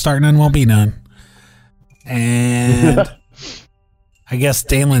don't start none, won't be none. And I guess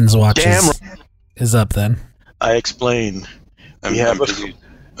Dalen's watch is up then. I explain. I'm busy.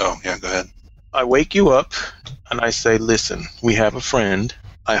 Oh, yeah, go ahead. I wake you up and I say, listen, we have a friend,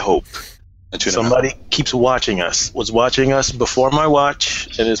 I hope. I tune him out. Somebody keeps watching us, was watching us before my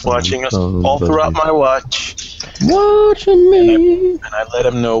watch, and is watching us all throughout my watch. Watching me. And I let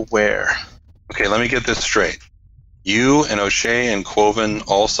him know where. Okay, let me get this straight. You and O'Shea and Quoven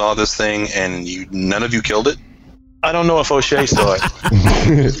all saw this thing, and none of you killed it? I don't know if O'Shea saw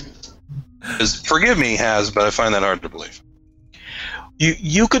it. 'Cause, forgive me, Haz, but I find that hard to believe.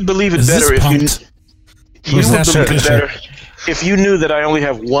 You could believe it Is this better if pumped? you Who's would that believe it shit? better if you knew that I only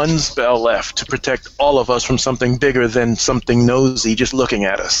have one spell left to protect all of us from something bigger than something nosy just looking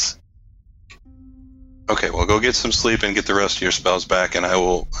at us. Okay, well, go get some sleep and get the rest of your spells back, and I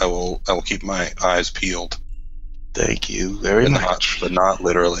will keep my eyes peeled. Thank you very much. But not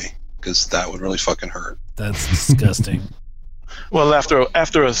literally, because that would really fucking hurt. That's disgusting. Well,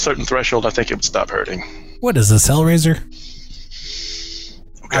 after a certain threshold, I think it would stop hurting. What is this, Hellraiser?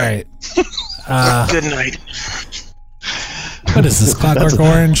 Okay. All right. Good night. What is this, Clockwork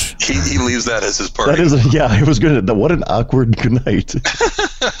Orange? He leaves that as his party. That is, yeah, I was gonna. What an awkward good night.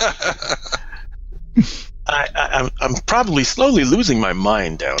 I'm probably slowly losing my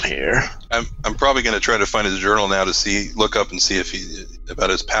mind down here. I'm probably going to try to find his journal now to look up and see if he about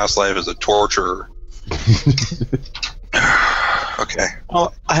his past life as a torturer. Okay.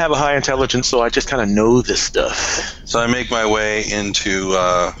 Well, I have a high intelligence, so I just kind of know this stuff. So I make my way into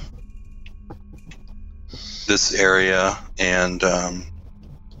this area, and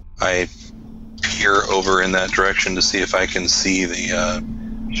I peer over in that direction to see if I can see the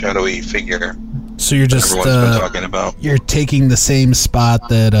shadowy figure So you're just everyone's been talking about. you're taking the same spot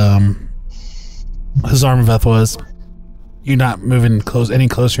that Hazarmaveth was. You're not moving any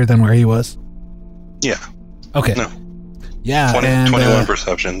closer than where he was. Yeah. Okay. No. Yeah, 21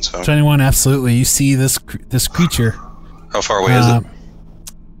 perception. So 21, absolutely. You see this creature. how far away is it?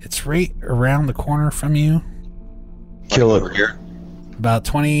 It's right around the corner from you. Kill Over it. here. About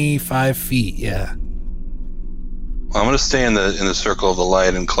 25 feet, yeah. Well, I'm going to stay in the circle of the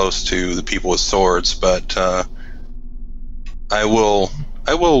light and close to the people with swords, but I will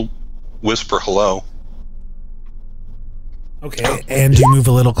whisper hello. Okay, and you move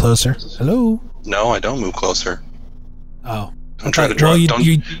a little closer. Hello? No, I don't move closer. Oh. Don't try to Well, draw.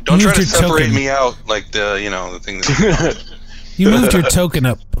 you Don't moved try to your separate token. me out like the thing. That, You moved your token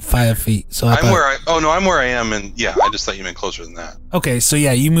up 5 feet. So I'm where I am, and yeah, I just thought you meant closer than that. Okay, so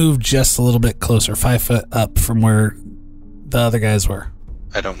yeah, you moved just a little bit closer, 5 foot up from where the other guys were.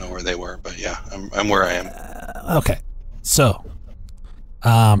 I don't know where they were, but yeah, I'm where I am. Okay, so,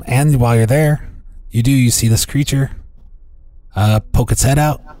 and while you're there, you see this creature, poke its head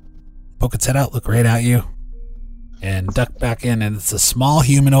out, look right at you, and duck back in, and it's a small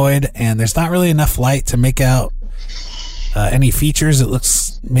humanoid, and there's not really enough light to make out any features. It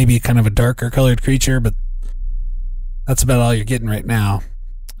looks maybe kind of a darker colored creature, but that's about all you're getting right now.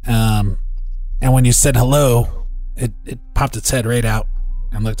 And when you said hello, it popped its head right out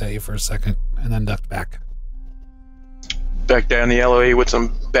and looked at you for a second and then ducked back. Back down the LOA with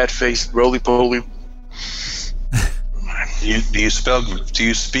some bat-faced roly-poly. Do you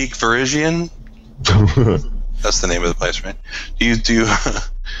speak Varisian? That's the name of the place, right? Do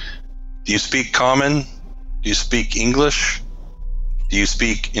you speak Common? Do you speak English? Do you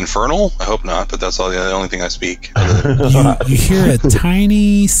speak Infernal? I hope not, but that's the only thing I speak. You hear a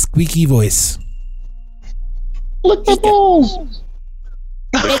tiny squeaky voice. Lick the balls.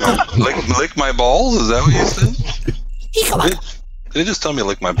 Lick my balls? Is that what you said? Did it just tell me to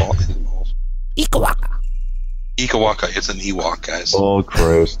lick my balls? Ikawaka. Ikawaka. It's an Ewok, guys. Oh,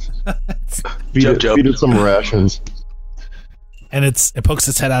 gross. Feed it some rations. And it pokes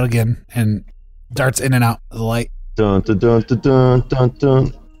its head out again and darts in and out of the light. Dun dun dun dun dun dun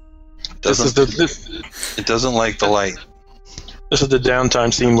dun. It doesn't like the light. This is the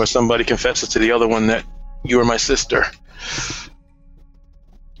downtime scene where somebody confesses to the other one that you are my sister.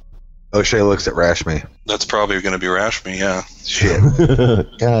 O'Shea looks at Rashmi. That's probably going to be Rashmi, yeah. Shit.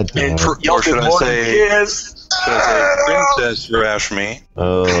 God damn. Or should I say Princess Rashmi?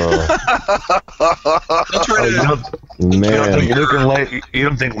 Oh, That's right. man. You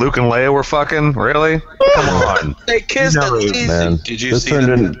don't think Luke and Leia were fucking? Really? Come on. They kissed No, at least. man. Did you This see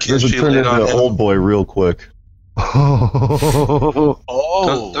turned the kiss she into laid on him? old boy real quick. Oh.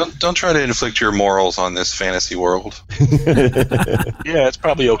 Don't try to inflict your morals on this fantasy world. Yeah, it's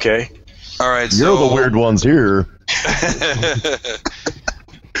probably okay. All right, You're so the weird ones here.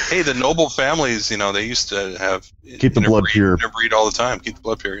 Hey, the noble families, they used to have Keep the blood pure. Interbreed all the time. Keep the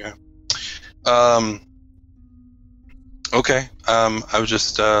blood pure, yeah. Okay. I was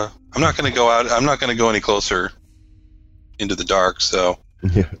just I'm not going to go out. I'm not going to go any closer into the dark. So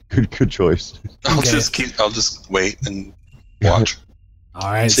Yeah, good choice. I'll just wait and watch.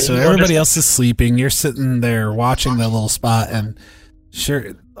 All right, so everybody else is sleeping. You're sitting there watching the little spot, and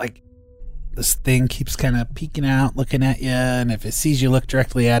sure, like this thing keeps kind of peeking out, looking at you, and if it sees you look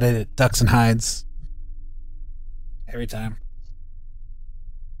directly at it, it ducks and hides every time.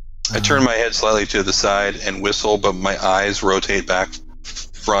 I turn my head slightly to the side and whistle, but my eyes rotate back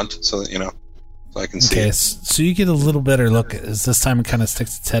front so that, so I can see. Okay, so you get a little better look as this time it kind of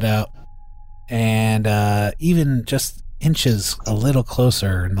sticks its head out, and even just inches a little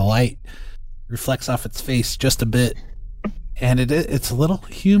closer, and the light reflects off its face just a bit, and it's a little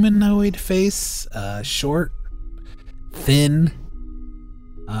humanoid face, short, thin,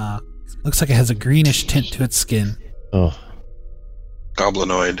 looks like it has a greenish tint to its skin. Oh,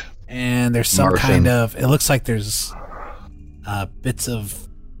 Goblinoid. And there's some Martian. kind of, it looks like there's bits of,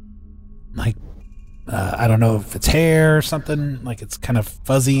 like, I don't know if it's hair or something, like it's kind of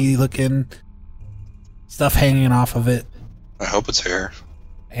fuzzy looking stuff hanging off of it. I hope it's hair.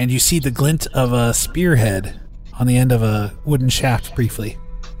 And you see the glint of a spearhead on the end of a wooden shaft briefly.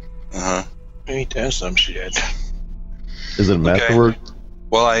 Uh-huh. Ain't that some shit? is it a masterwork?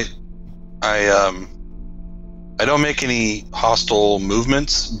 Well, I don't make any hostile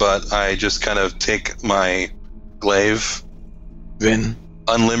movements, but I just kind of take my glaive, Vin.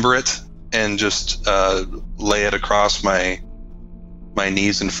 unlimber it, and just lay it across my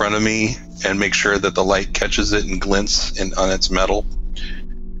knees in front of me and make sure that the light catches it and glints on its metal,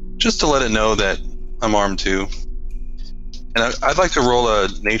 just to let it know that I'm armed too. And I'd like to roll a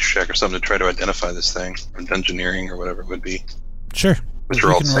nature check or something to try to identify this thing, or dungeoneering or whatever it would be. Sure. Which You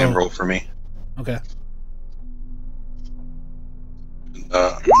are all the can same roll. roll for me. Okay.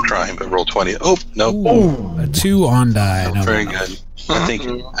 trying, but roll 20. Oh, nope. Ooh, a 2 on die. No, Very good. I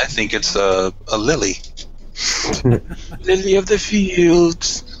think it's a lily. Lily of the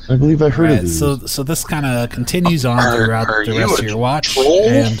fields. I believe I heard Right, of these. so this kind of continues on Are throughout the you rest a of your watch, troll?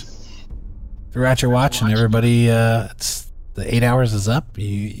 and throughout your watch, and everybody, it's the 8 hours is up.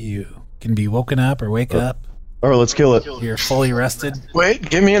 You can be woken up or wake up. All right, let's kill it. You're fully rested. Wait,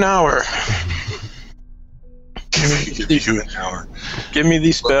 give me an hour. Give you an hour. Give me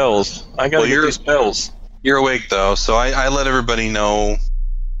these spells. I gotta Well, get you're- these spells. You're awake though, so I let everybody know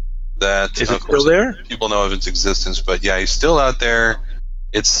that. Is of it course, still there? people know of its existence, but yeah, he's still out there.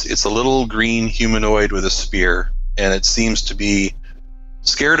 It's a little green humanoid with a spear, and it seems to be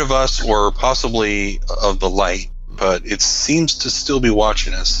scared of us or possibly of the light, but it seems to still be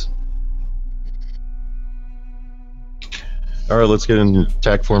watching us. All right, let's get in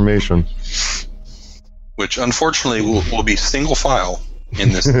attack formation. Which unfortunately will be single file in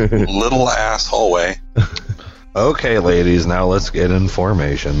this little ass hallway. Okay, ladies, now let's get in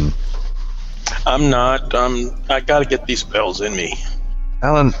formation. I'm not. I gotta get these spells in me.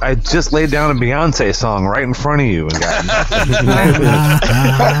 Alan, I just laid down a Beyonce song right in front of you and got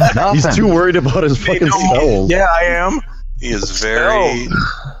nothing. He's too worried about his fucking spells. Yeah, I am. He is very,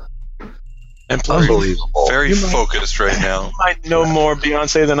 And plus, Unbelievable. very focused right now. you might know more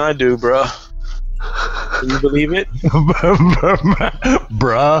Beyonce than I do, bruh. Can you believe it?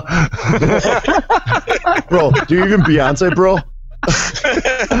 Bruh. Bro, do you even Beyonce, bro? Do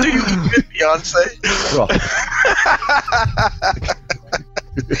you even Beyonce? Bro.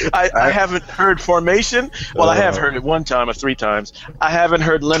 I haven't heard Formation. Well, I have heard it one time or 3 times. I haven't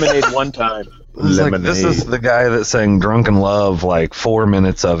heard Lemonade one time. This is the guy that sang Drunken Love, like 4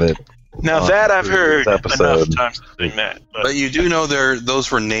 minutes of it. Now that I've heard episode. enough times to sing that. But you do know those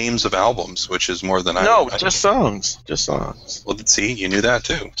were names of albums, which is more than I. No, just songs. Just songs. Well, see, you knew that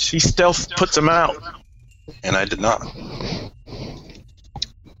too, She stealth puts them out. and I did not.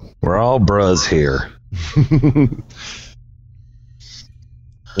 We're all bros here.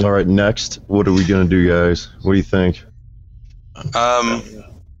 All right, next. What are we going to do, guys? What do you think? I'm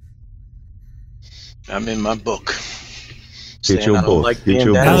in my book. Get your I don't book. like Get being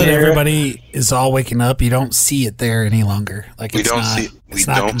your down Now that there. everybody is all waking up, you don't see it there any longer. Like We it's don't not, see- we it's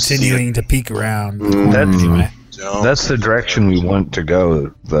not don't see continuing to peek around. That's- Anyway. So, That's the direction we want to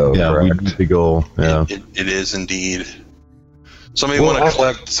go, though. Yeah, we correct? need to go. Yeah. it is indeed. Somebody Well, want to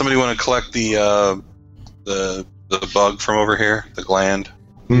collect? Somebody want to collect the bug from over here, the gland.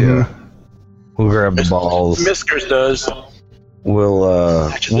 Yeah. We'll grab the balls. Miskers does. We'll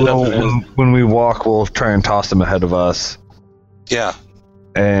Matches it up in when we walk, we'll try and toss them ahead of us. Yeah,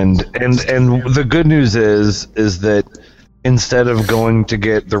 And the good news is that instead of going to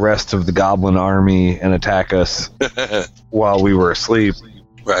get the rest of the goblin army and attack us while we were asleep,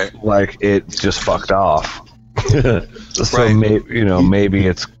 right. like it just fucked off. So Right. maybe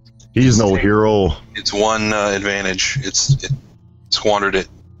it's He's no hero. It's one advantage. It squandered it.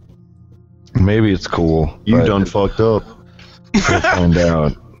 maybe it's cool. You but done fucked up. We'll find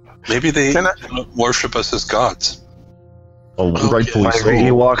out. Maybe they Can worship us as gods. Oh, rightfully Like so. the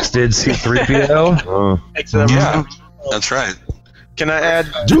Ewoks did C-3PO. Yeah, that's right. Can I add?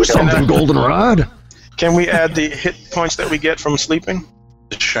 Do something, Goldenrod. Can we add the hit points that we get from sleeping?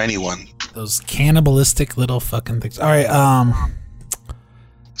 The shiny one. Those cannibalistic little fucking things. All right,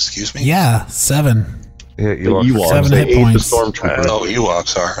 Excuse me. yeah, 7. Yeah, The Ewoks. Ewoks. 7 They hit ate the points. stormtrooper. Oh,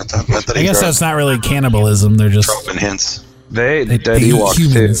 Ewoks are. I thought I he guess was that's not really cannibalism. They're just dropping hints. They they dead eat Ewoks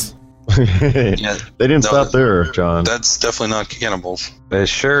humans. Yeah, They didn't No, stop there, John. that's definitely not cannibals. too. As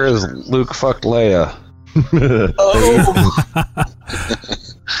sure as Luke fucked Leia.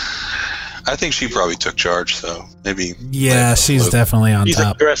 I think she probably took charge, so maybe. Yeah, she's Luke. definitely on He's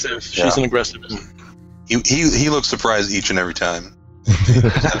top. aggressive. She's Yeah. an aggressive one. He looks surprised each and every time.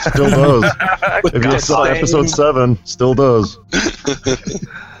 Still does. If you saw episode 7, still does.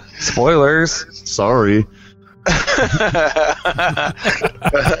 Spoilers. Sorry.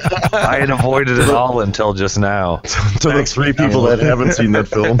 I had avoided it all until just now. To the 3 people that haven't seen that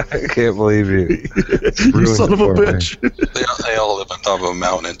film. I can't believe you. You Ruined son it of a for me. bitch. They all live on top of a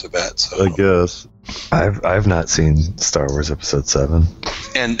mountain in Tibet. So I guess. I've not seen Star Wars Episode 7.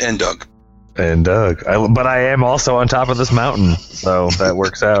 and Doug. And Doug. But I am also on top of this mountain, so that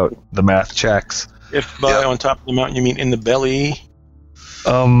works out. The math checks. If by Yeah. on top of the mountain you mean in the belly,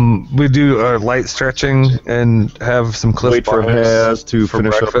 We do our light stretching and have some Cliff Wait for Bars Haz to for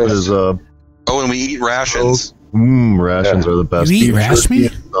finish breakfast. up his Oh, and we eat rations. rations are the best. You eat Beef rash jerky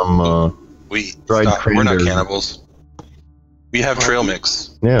meat? and Some We Dried we're not cranberry. cannibals. We have trail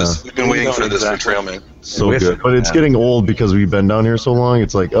mix. Yeah. We've been waiting for this for trail mix. So good. But it's getting old because we've been down here so long.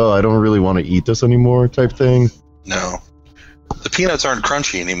 It's like, oh, I don't really want to eat this anymore type thing. No. The peanuts aren't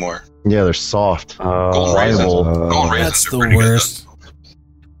crunchy anymore. Yeah, they're soft. Golden raisins. Golden raisins That's are the pretty worst.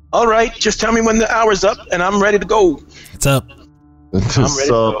 All right, just tell me when the hour's up, and I'm ready to go. What's up?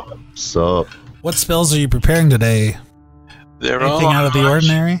 Sup. What spells are you preparing today? They're Anything all out of the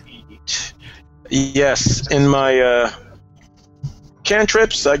ordinary? Yes, in my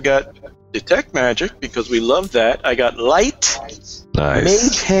cantrips, I got detect magic because we love that. I got light,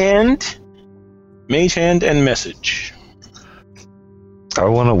 Nice. mage hand, and message. I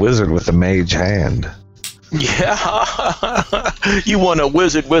want a wizard with a mage hand. Yeah, you want a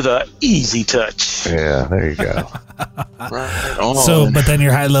wizard with a easy touch. Yeah, there you go. Right on. So, but then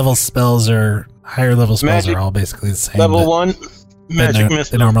your higher level spells are Magic, all basically the same. level but- 1, magic they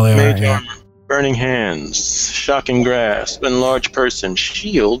missile, normally are, mage yeah. armor, burning hands, shocking grasp, enlarged person,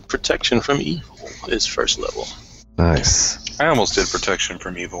 shield, protection from evil is first level. Nice. I almost did protection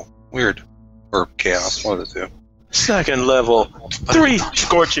from evil. Weird. Or chaos, one of the two. Second level, 3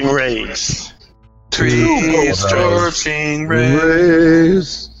 scorching rays. 3 scorching rays.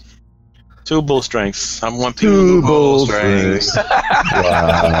 Raise 2 bull strengths. I'm one 2 people. bull strings. strings.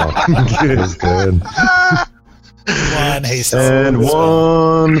 Wow. That's good. One haste. And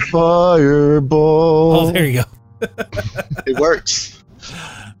 1 fireball. Oh, there you go. It works.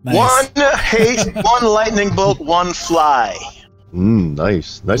 Nice. 1 haste, 1 lightning bolt, 1 fly.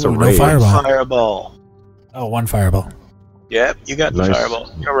 Nice. Nice Ooh, no array. fireball. Fireball. Oh, one fireball. Yep, you got the Nice. fireball.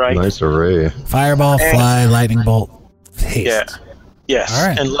 You're right. Nice array. Fireball, And- fly, lightning bolt, haste. Yeah. Yes. All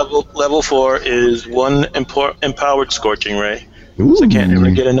right. And level 4 is 1 empowered scorching ray. Ooh. So can't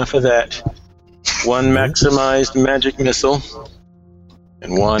ever get enough of that. 1 maximized magic missile.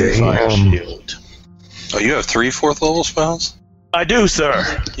 And 1 fire Damn. shield. Oh, you have 3 4th level spells? I do, sir.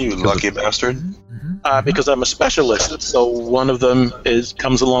 You lucky bastard. Because I'm a specialist. So one of them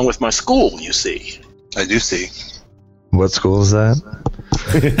comes along with my school, you see. I do see. What school is that?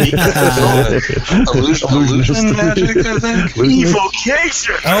 Illusion magic, I think?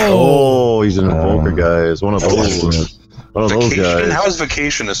 Evocation! Oh, he's an invoker, guys. One of those. One of those Vacation? guys. How is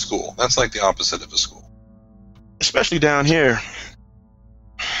vacation a school? That's like the opposite of a school. Especially down here.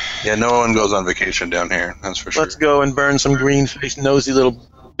 Yeah, no one goes on vacation down here. That's for sure. Let's go and burn some green-faced, nosy little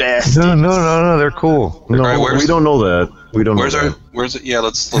bastard. No, they're cool. No, Alright, where's- we don't know that. We don't Where's know our? that. Where's it? Yeah,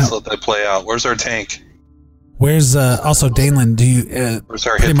 let's let that play out. Where's our tank? Where's also Danelin? Do you Where's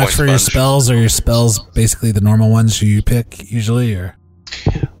our pretty hit much point for your sponge? spells? Are your spells basically the normal ones you pick usually, or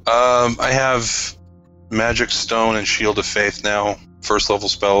I have Magic Stone and Shield of Faith now, first level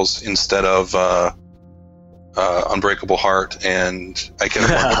spells instead of Unbreakable Heart, and I can.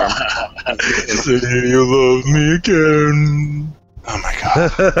 You love me again. Oh my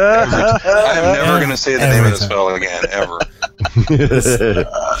god! I'm never going to say the name of the spell again, ever.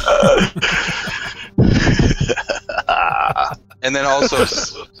 And then also,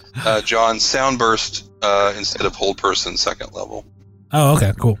 John, Soundburst instead of Hold Person, second level. oh,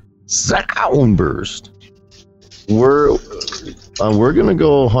 okay, cool. Soundburst. We're gonna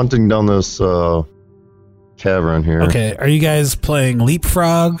go hunting down this cavern here. Okay, are you guys playing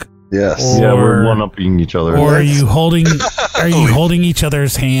Leapfrog, Yes. Yeah, we're Or- one-upping each other. or are you holding each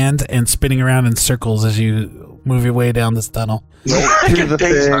other's hand and spinning around in circles as you move your way down this tunnel? Here's the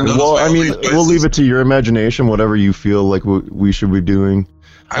thing. Well, I mean, we'll leave it to your imagination. Whatever you feel like we should be doing.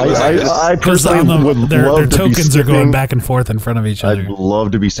 I Because personally would their love to be tokens are going skipping. back and forth in front of each other. I'd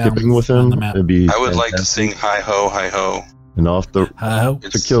love to be skipping with on him. the map. It'd be I would like to fantastic. sing Hi Ho, Hi Ho. And off the Oh.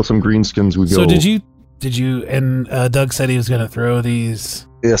 to kill some greenskins we go. So did you? And Doug said he was going to throw these,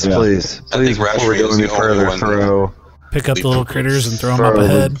 Yes, Yeah. please. I think Please, before we Rashmi go is any the only further, one throw pick up the little critters and throw them up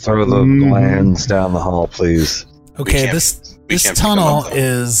ahead. throw the lands down the hall, please. Okay, can't- this we this can't pick them tunnel up, though.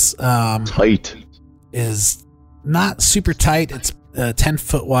 is tight. not super tight. It's 10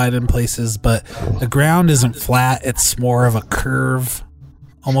 foot wide in places, but the ground isn't flat. It's more of a curve,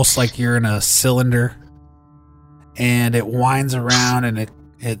 almost like you're in a cylinder, and it winds around and it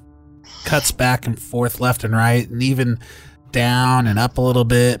cuts back and forth, left and right, and even down and up a little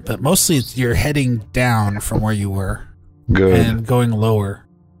bit. But mostly, you're heading down from where you were Good. and going lower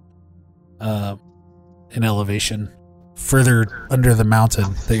in elevation, further under the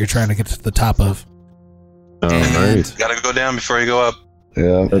mountain that you're trying to get to the top of. All And- right. Gotta go down before you go up.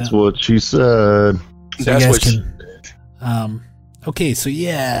 Yeah. That's what she said. So That's you guys what can. Okay, so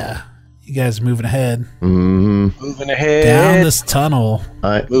yeah, you guys moving ahead Hmm. Moving ahead. down this tunnel,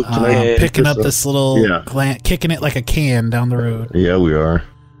 I Move to the head. picking up this up? this little Yeah. kicking it like a can down the road. Yeah, we are.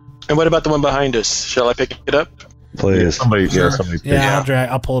 And what about the one behind us? Shall I pick it up? Please. Somebody, Sure. somebody. Yeah,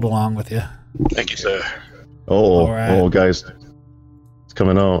 I'll pull it along with you. Thank you, sir. Oh, All right. oh, guys, it's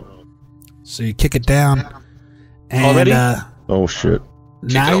coming out. So you kick it down, and Already? Oh shit.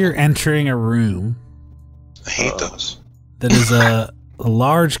 now it you're entering a room I hate those. that is a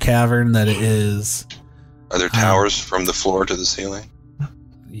large cavern that is. Are there towers from the floor to the ceiling?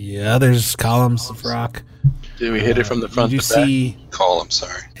 Yeah, there's columns of rock. Did we hit it from the front You to back? see Call, I'm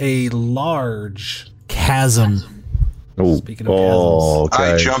sorry. a large chasm. Oh, Speaking of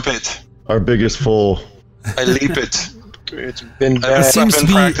okay. I jump it. Our biggest foe. I leap it. It's been It bad. This seems to been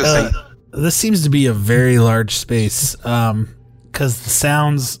be practicing. this seems to be a very large space because the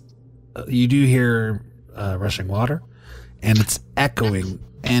sounds you do hear rushing water, and it's echoing,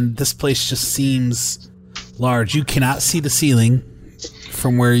 and this place just seems large. You cannot see the ceiling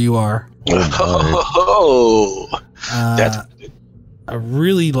from where you are. Oh, that's A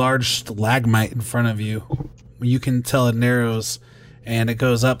really large stalagmite in front of you. You can tell it narrows, and it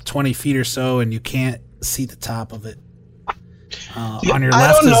goes up 20 feet or so, and you can't see the top of it. On your I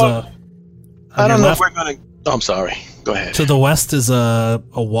left don't is know. a. I don't know left, if we're gonna. Oh, I'm sorry. Go ahead. To the west is a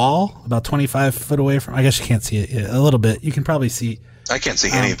wall about 25 foot away from. I guess you can't see it yet, a little bit. You can probably see. I can't see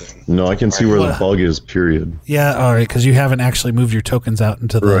anything. No, I can see where the What? bug is. Period. Yeah, all right, because you haven't actually moved your tokens out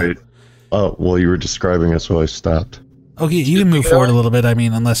into the. Right. Oh well, you were describing it, so I stopped. Okay, you can move forward a little bit. I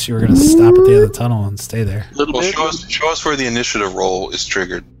mean, unless you were going to stop at the end of the tunnel and stay there. Little Well, bit. show us where the initiative roll is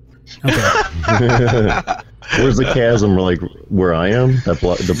triggered. Okay. Where's the chasm? Like where I am? The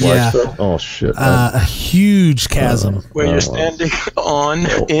black Yeah. stuff. Oh shit. A huge chasm, Where you're standing on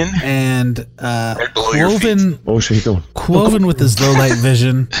in. and Right below your feet. Quoven, Oh shit. Don't. Quoven with his low light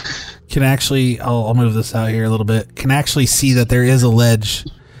vision can actually. I'll move this out here a little bit. Can actually see that there is a ledge,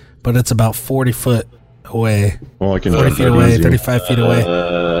 but it's about 40 foot away. Oh, I can 40 jump feet that away, easy. 35 feet away.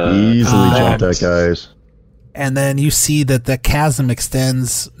 Easily jump that, guys. And then you see that the chasm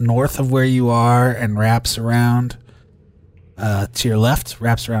extends north of where you are and wraps around to your left,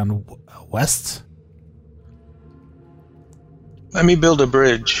 wraps around west. Let me build a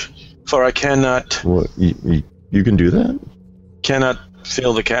bridge, for I cannot What? You can do that?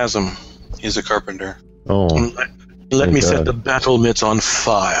 fill the chasm. He's a carpenter. Oh. Let Thank me God. set the battle mitts on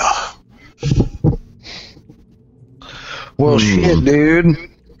fire. Well, shit, dude.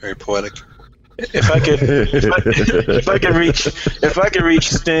 Very poetic. If I could reach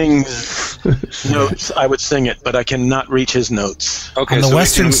Sting's notes, I would sing it, but I cannot reach his notes. Okay, On the so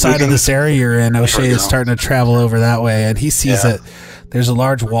western side of this area you're in, O'Shea is starting to travel over that way, and he sees that there's a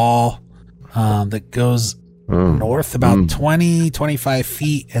large wall that goes north about 20, 25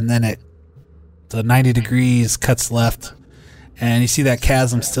 feet, and then the 90 degrees cuts left. And you see that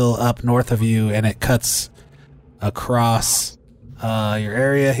chasm still up north of you, and it cuts across your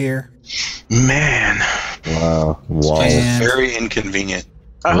area here. Man, Wow. Wow. It's And- very inconvenient.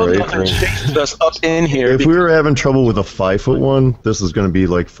 I hope Right. nothing chases us up in here. If we were having trouble with a 5-foot one, this is going to be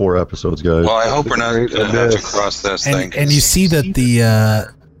like 4 episodes, guys. Well, I hope we're not going to have to cross this thing. And you see that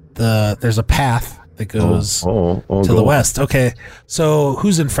the there's a path that goes oh, to go. the west. Okay, so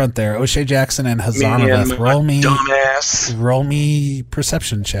who's in front there? O'Shea Jackson and Me and Hazanaveth. my dumbass. Roll me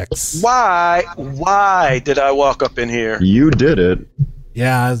perception checks. Why did I walk up in here? You did it.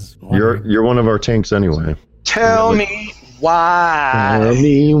 Yeah, I was wondering. You're one of our tanks anyway. Tell me why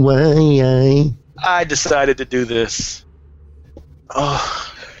Anyway. I decided to do this.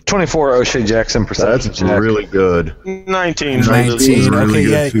 Oh, 24 O'Shea Jackson perception That's check. really good. 19. 19. really Okay,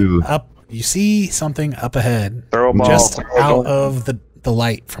 good, yeah. too. Up. You see something up ahead, Throw a ball. just throw a out ball. of the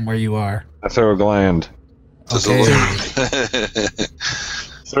light from where you are. I throw a gland. Does Okay. it look-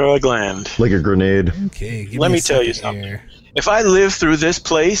 Throw a gland. Like a grenade. Okay. Give Let me me a tell you second something. here. If I live through this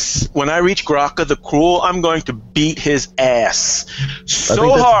place, when I reach Graka the Cruel, I'm going to beat his ass I so think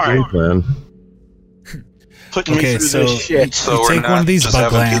that's hard, the game plan. putting Okay, me through so- this shit. so You we're take not one of these just bug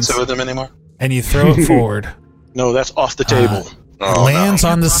having lands. pizza with him anymore? And you throw it forward. No, that's off the table. Oh, Lands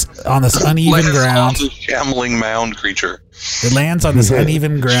on this uneven Lands ground. on this shambling mound creature. It lands on this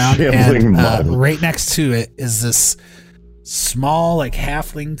uneven ground, Shambling and model. right next to it is this small, like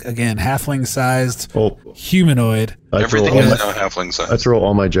halfling-sized Oh, humanoid I throw, Everything all is my, now halfling size. I throw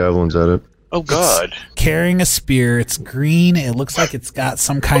all my javelins at it. Oh God! carrying a spear. It's green. It looks like it's got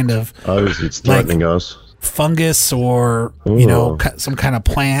some kind of Obviously, it's threatening us. fungus or some kind of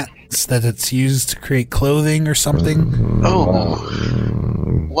plants that it's used to create clothing or something. Oh,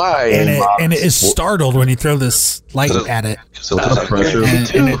 why? And it is startled when you throw this light at it. So does that pressure.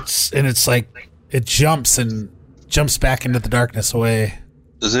 And it's like it jumps back into the darkness away.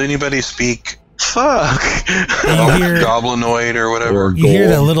 Does anybody speak Fuck! And you hear goblinoid or whatever? Or you hear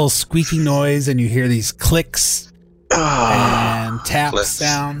gold. that little squeaky noise, and you hear these clicks and tap Let's-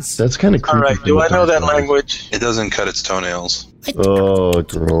 sounds. That's kind of All creepy. right. Do I know that language? It doesn't cut its toenails. Oh,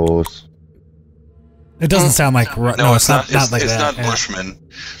 gross. It doesn't sound like No, it's not like it's that. not yeah. Bushman.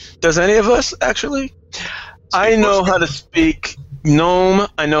 Does any of us actually? I know how to speak gnome.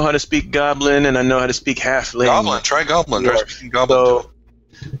 I know how to speak goblin, and I know how to speak halfling. Goblin. Try Goblin. Try Dwarf. speaking Goblin. So,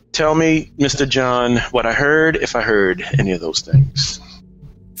 tell me, Mr. John, what I heard. If I heard any of those things.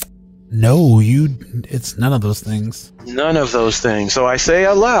 No, it's none of those things. None of those things. So I say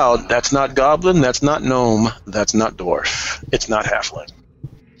out loud, that's not goblin, that's not gnome, that's not dwarf. It's not halfling.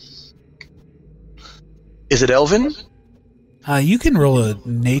 Is it elven? You can roll a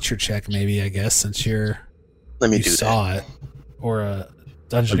nature check, maybe, I guess, since you Let me do saw it, or a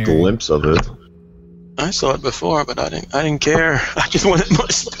A dungeoneering. glimpse of it. that. I saw it before, but I didn't care. I just wanted my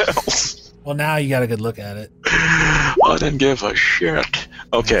spells. Well, now you got a good look at it. I didn't give a shit.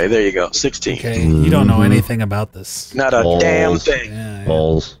 Okay, there you go. 16. Okay, you don't know Mhm. anything about this. Not a Balls. damn thing. Yeah, yeah.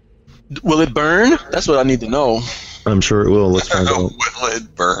 Balls. Will it burn? That's what I need to know. I'm sure it will. Let's find out. Will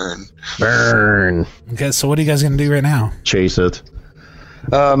it burn? Burn. Okay, so what are you guys gonna do right now? Chase it.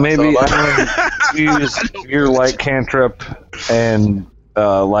 Maybe So- I'm gonna use your light cantrip and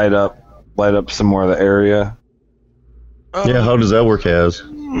light up some more of the area. Yeah, how does that work, Az?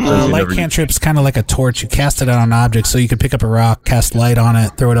 Light cantrip's kind of like a torch. You cast it on an object, so you can pick up a rock, cast light on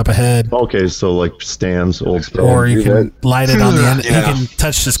it, throw it up ahead, Okay, so like stands, old spell. or you do can light it on the end. Yeah. He can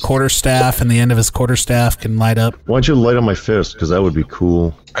touch his quarterstaff, and the end of his quarterstaff can light up. Why don't you light on my fist? Because that would be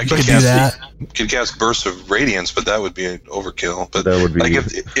cool. I You could do that. Could cast bursts of radiance, but that would be an overkill. But That would be. like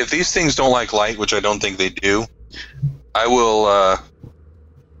if these things don't like light, which I don't think they do, I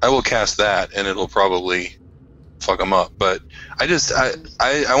will cast that, and it'll probably fuck them up. But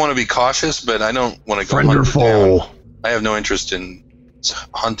I want to be cautious, but I don't want to go Friend or hunt them down. foe? I have no interest in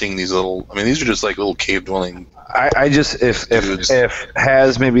hunting these little. I mean, these are just like little cave dwelling. I just if Dudes.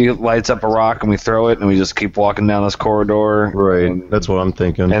 Haz maybe lights up a rock and we throw it and we just keep walking down this corridor, Right, that's what I'm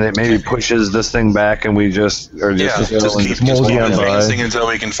thinking. and it maybe pushes this thing back and we just Yeah, just keep mosey on by. advancing until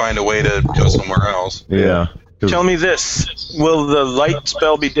we can find a way to go somewhere else. Yeah. 'Cause- Tell me this. Will the light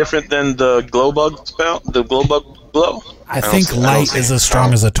spell be different than the glow bug spell? The glow bug glow? I don't think see- I don't light see is it. as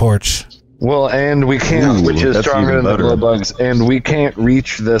strong as a torch. Well, and we can't, Ooh, which is that's stronger even than the better. glow bugs, and we can't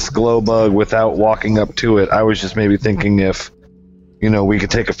reach this glow bug without walking up to it. I was just maybe thinking if, we could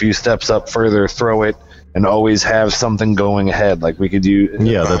take a few steps up further, throw it, and always have something going ahead. Like we could use,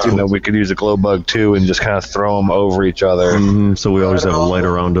 Yeah, that's we could use a glow bug too, and just kind of throw them over each other. Mhm, so we always have a light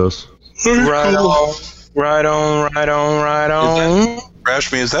around us. Right on. Right on, right on, right on.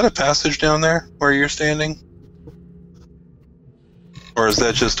 Rashmi, is that a passage down there where you're standing? Or is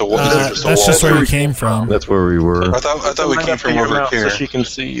that just a wall? That's just where we came from. That's where we were. I thought we came from over here. So she can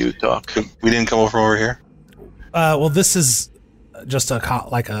see you talk. We didn't come over from over here. Well, this is just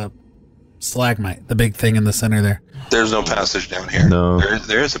like a stalagmite, the big thing in the center there. There's no passage down here. No.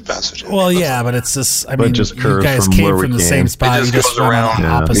 There is a passage. Well, yeah, but it's just, I But mean, just you curves guys from came where we from the came. same spot. It You just just goes went on around.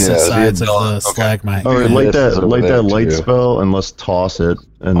 Yeah. opposite Yeah, sides of the okay. stalagmite. All right, Yeah, light this that is over light there, that light too. spell and let's toss it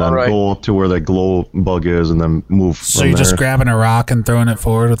and then Alright. go to where that glow bug is and then move. So from you're just there. grabbing a rock and throwing it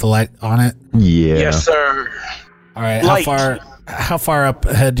forward with the light on it? Yeah. Yes, sir. All right, Light. how far up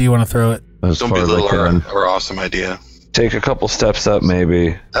ahead do you want to throw it? As Don't far as I belittle can. our awesome idea. Take a couple steps up,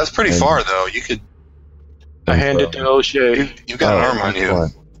 maybe. That's pretty And- far, though. You could. I hand it to O'Shea. You've got an arm on you. fine.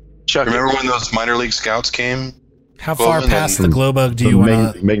 Chuck it. Remember when those minor league scouts came? How Well, far and past then- the glow bug do So you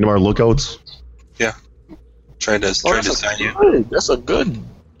want to... make them our lookouts. Tried to Oh, sign that's, you. that's a good,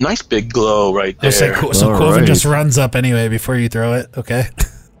 nice big glow right there. So All Quoven right. just runs up anyway before you throw it, okay?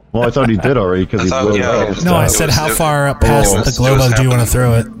 Well, I thought he did already because I he thought- blew yeah. it up. No, I It said was- how it- far up past Oh, the it glow was bug do you want to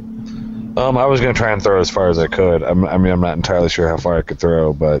throw it? I was gonna try and throw as far as I could. I'm not entirely sure how far I could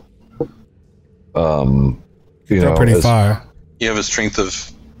throw, but They're pretty as- far. You have a strength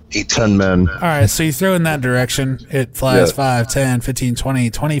of 18. 10 men. All right, so you throw in that direction. It flies Yeah. 5, 10, 15, 20,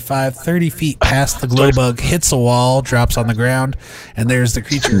 25, 30 feet past the glow bug, hits a wall, drops on the ground, and there's the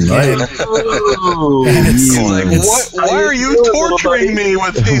creature again. And it's, Like, it's- what? Why are you torturing me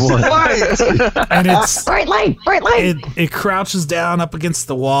with these lights? and it's bright light. It crouches down up against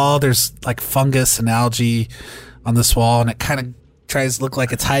the wall. There's like fungus and algae on this wall, and it kind of tries to look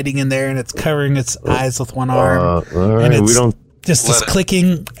like it's hiding in there, and it's covering its eyes with one arm. All And right, it's we don't. just this Let it-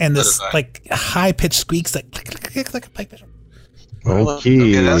 clicking and let this it die. like high pitched squeaks like click, click, click, like a pipe. Okay.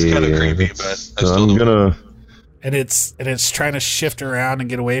 Yeah, that's kind of creepy, but I So still I'm don't. gonna. And it's trying to shift around and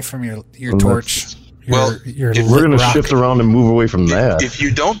get away from your Well, torch. Well, your if We're lit gonna rock. shift around and move away from that. If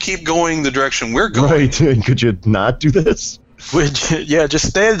you don't keep going the direction we're going, Right? Could you not do this? Yeah, just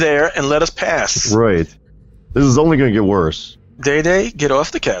stay there and let us pass. Right. This is only gonna get worse. Day, get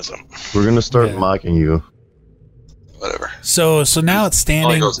off the chasm. We're gonna start Yeah. mocking you. Whatever. So now it's Only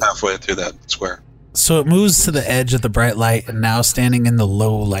standing. goes halfway through that square. So it moves to the edge of the bright light and now standing in the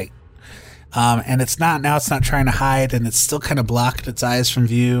low light. And it's not trying to hide, and it's still kind of blocked its eyes from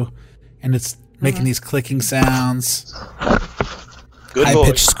view, and it's making these clicking sounds, Good high boy.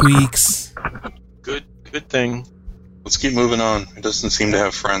 pitched squeaks. Good thing. Let's keep moving on. It doesn't seem to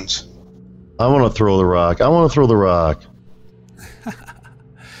have friends. I want to throw the rock.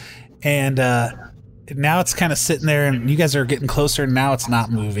 And now it's kind of sitting there, and you guys are getting closer, and now it's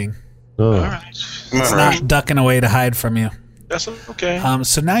not moving. Ugh. All right. Come It's on, not Raj. ducking away to hide from you. That's okay.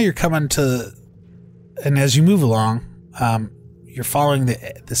 So now you're coming to, and as you move along, you're following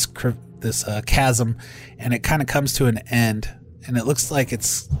this chasm, and it kind of comes to an end, and it looks like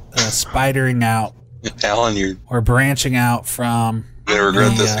it's spidering out Alan, you're or branching out from. gonna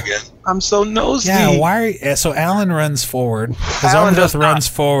regret the, this again. I'm so nosy. Yeah, why? So Alan runs forward. Alan does Zarmaveth runs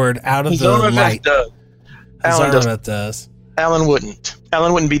forward out of the Zarmaveth light. does. Alan does. Zarmaveth does. Alan wouldn't.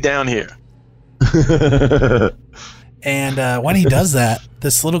 Alan wouldn't be down here. And when he does that,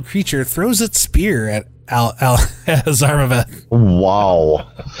 this little creature throws its spear at Zarmaveth. Wow.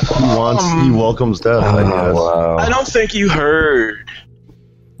 He welcomes death, I guess. wow. I don't think you heard.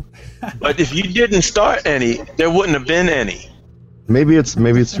 But if you didn't start any, there wouldn't have been any. Maybe it's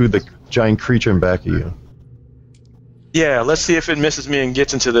through the giant creature in back of you. Yeah, let's see if it misses me and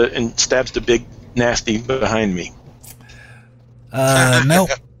gets into and stabs the big nasty behind me. No.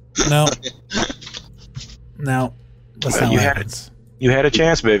 That's Well, not you what had happens. You had a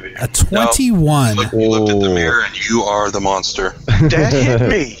chance, baby. A 21. You looked at the Oh. mirror and you are the monster. That hit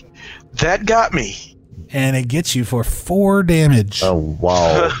me. That got me. And it gets you for 4 damage. Oh,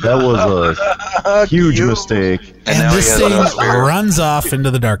 wow. That was a huge mistake. and now this he has thing a spear. runs off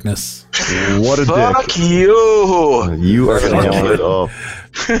into the darkness. What a Fuck dick. you. You are Fuck going you. it up.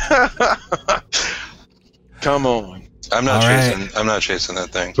 Come on. I'm not All right. chasing. I'm not chasing that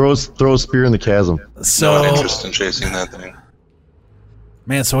thing. Throw a spear in the chasm. So, No interest in chasing that thing.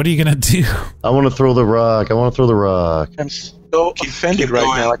 man, so what are you going to do? I want to throw the rock. I'm so offended right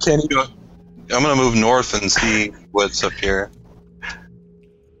going. now. I can't even. I'm gonna move north and see what's up here.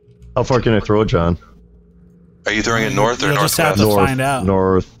 How far can I throw it, John? Are you throwing it north or You'll just have northwest? to find out.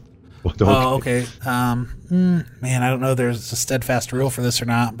 North. Oh, okay. Man, I don't know if there's a steadfast rule for this or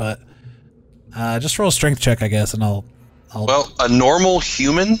not, but just roll a strength check, I guess, and I'll Well, a normal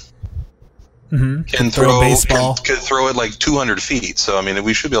human Mhm. can throw a throw baseball. Could throw it like 200 feet. So I mean,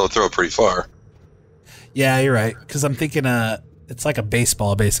 we should be able to throw it pretty far. Yeah, you're right. Because I'm thinking, it's like a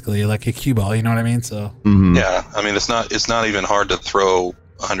baseball, basically, like a cue ball. You know what I mean? So Mhm. Yeah, I mean, it's not even hard to throw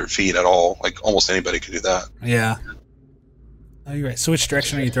 100 feet at all. Like almost anybody could do that. yeah. Oh, you're right. So which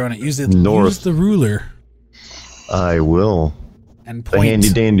direction are you throwing it? Use North. the ruler I will. and The point. handy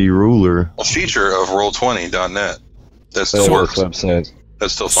dandy ruler. A feature of Roll20.net that still That works. website. That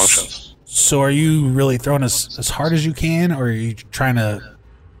still functions. So are you really throwing as hard as you can, or are you trying to?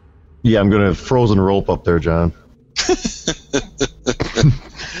 Yeah, I'm gonna frozen rope up there, John.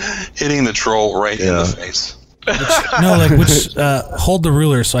 Hitting the troll right in Yeah. the face. No, like which? Hold the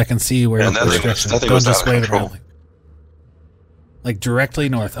ruler so I can see where Yeah, the that thing direction. was- that thing Don't was out just of wave it control. around. Like directly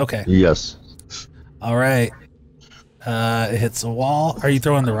north. Okay. Yes. All right. It hits a wall. Are you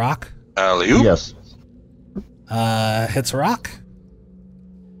throwing the rock? Alley-oop. Yes. Hits a rock.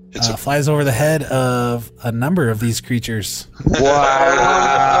 It's a Flies over the head of a number of these creatures.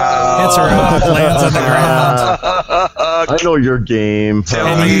 Wow. Hits a rock. Lands on the ground. I know your game.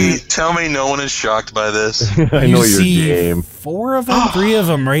 Tell me no one is shocked by this. I You know your see game. 4 of them, 3 of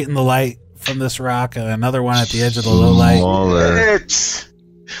them right in the light from this rock, and another one at the edge of the low light. Mother.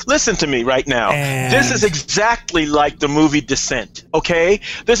 Listen to me right now. And- This is exactly like the movie Descent, okay?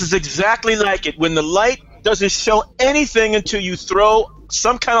 This is exactly like it. When the light doesn't show anything until you throw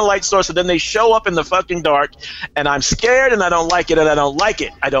some kind of light source, and then they show up in the fucking dark, and I'm scared, and I don't like it, and I don't like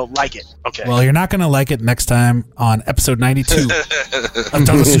it. I don't like it. Okay. Well, you're not going to like it next time on episode 92 of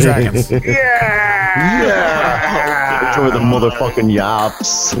Dungeons and Dragons. Yeah. Enjoy the motherfucking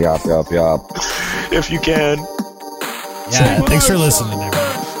yops. Yop, yop, yop. If you can. Yeah, thanks for listening, everyone.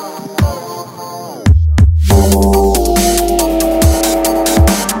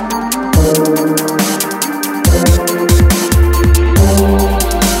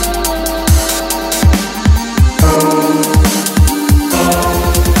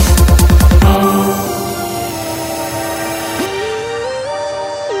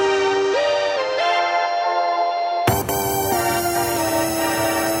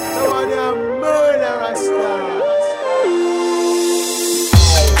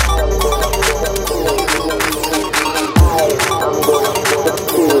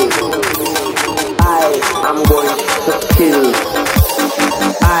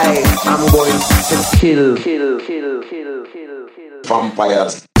 kill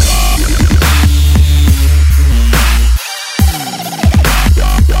vampires.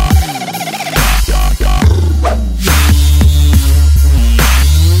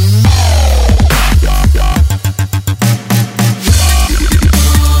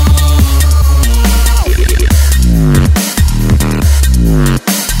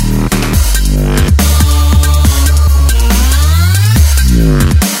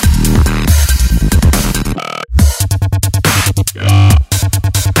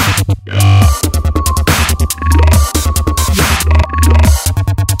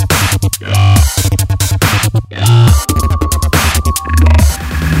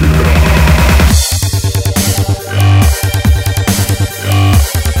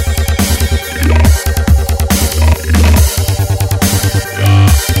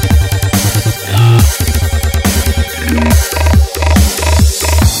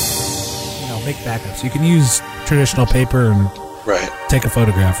 backups. You can use traditional paper and take a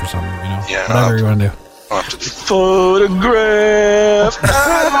photograph or something, you know. Yeah, whatever you want to do. Photograph.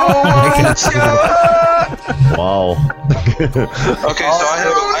 Wow. Okay, so I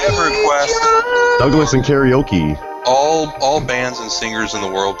have a request. Douglas and karaoke. All bands and singers in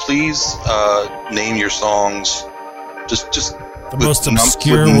the world, please name your songs. Just the most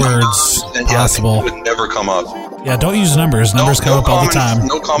obscure words possible. It would never come up. Yeah, don't use numbers. Numbers come up all the time.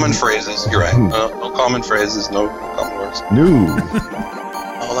 No common phrases. You're right. No common phrases. No common words. No.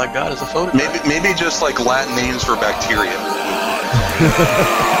 All I got is a photo. Maybe just like Latin names for bacteria.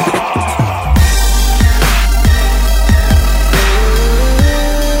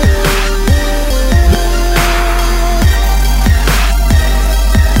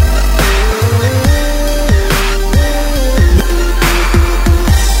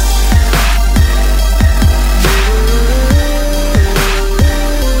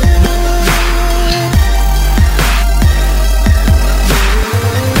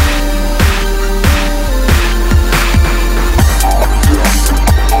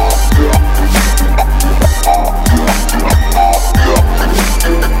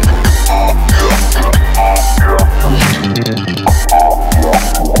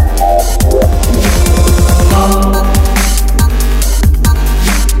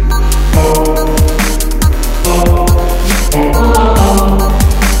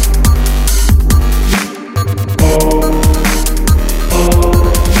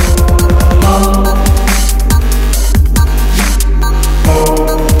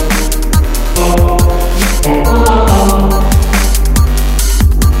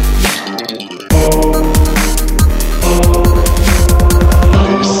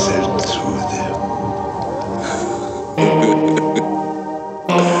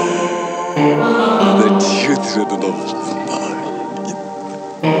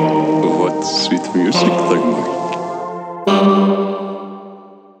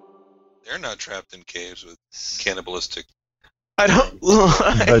 They're not trapped in caves with cannibalistic. I don't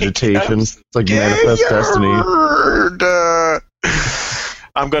vegetation. It's like Manifest Destiny.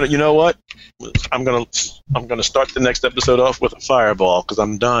 I'm gonna. You know what? I'm gonna start the next episode off with a fireball because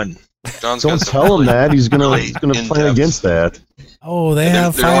I'm done. John's Don't tell him that. He's gonna plan against that. Oh, they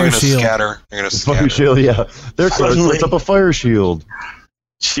have fire shield. Scatter. They're gonna scatter. Fire shield, yeah. Their card puts up a fire shield.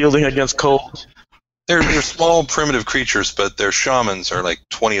 Shielding against cold. They're small primitive creatures, but their shamans are like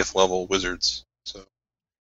 20th level wizards.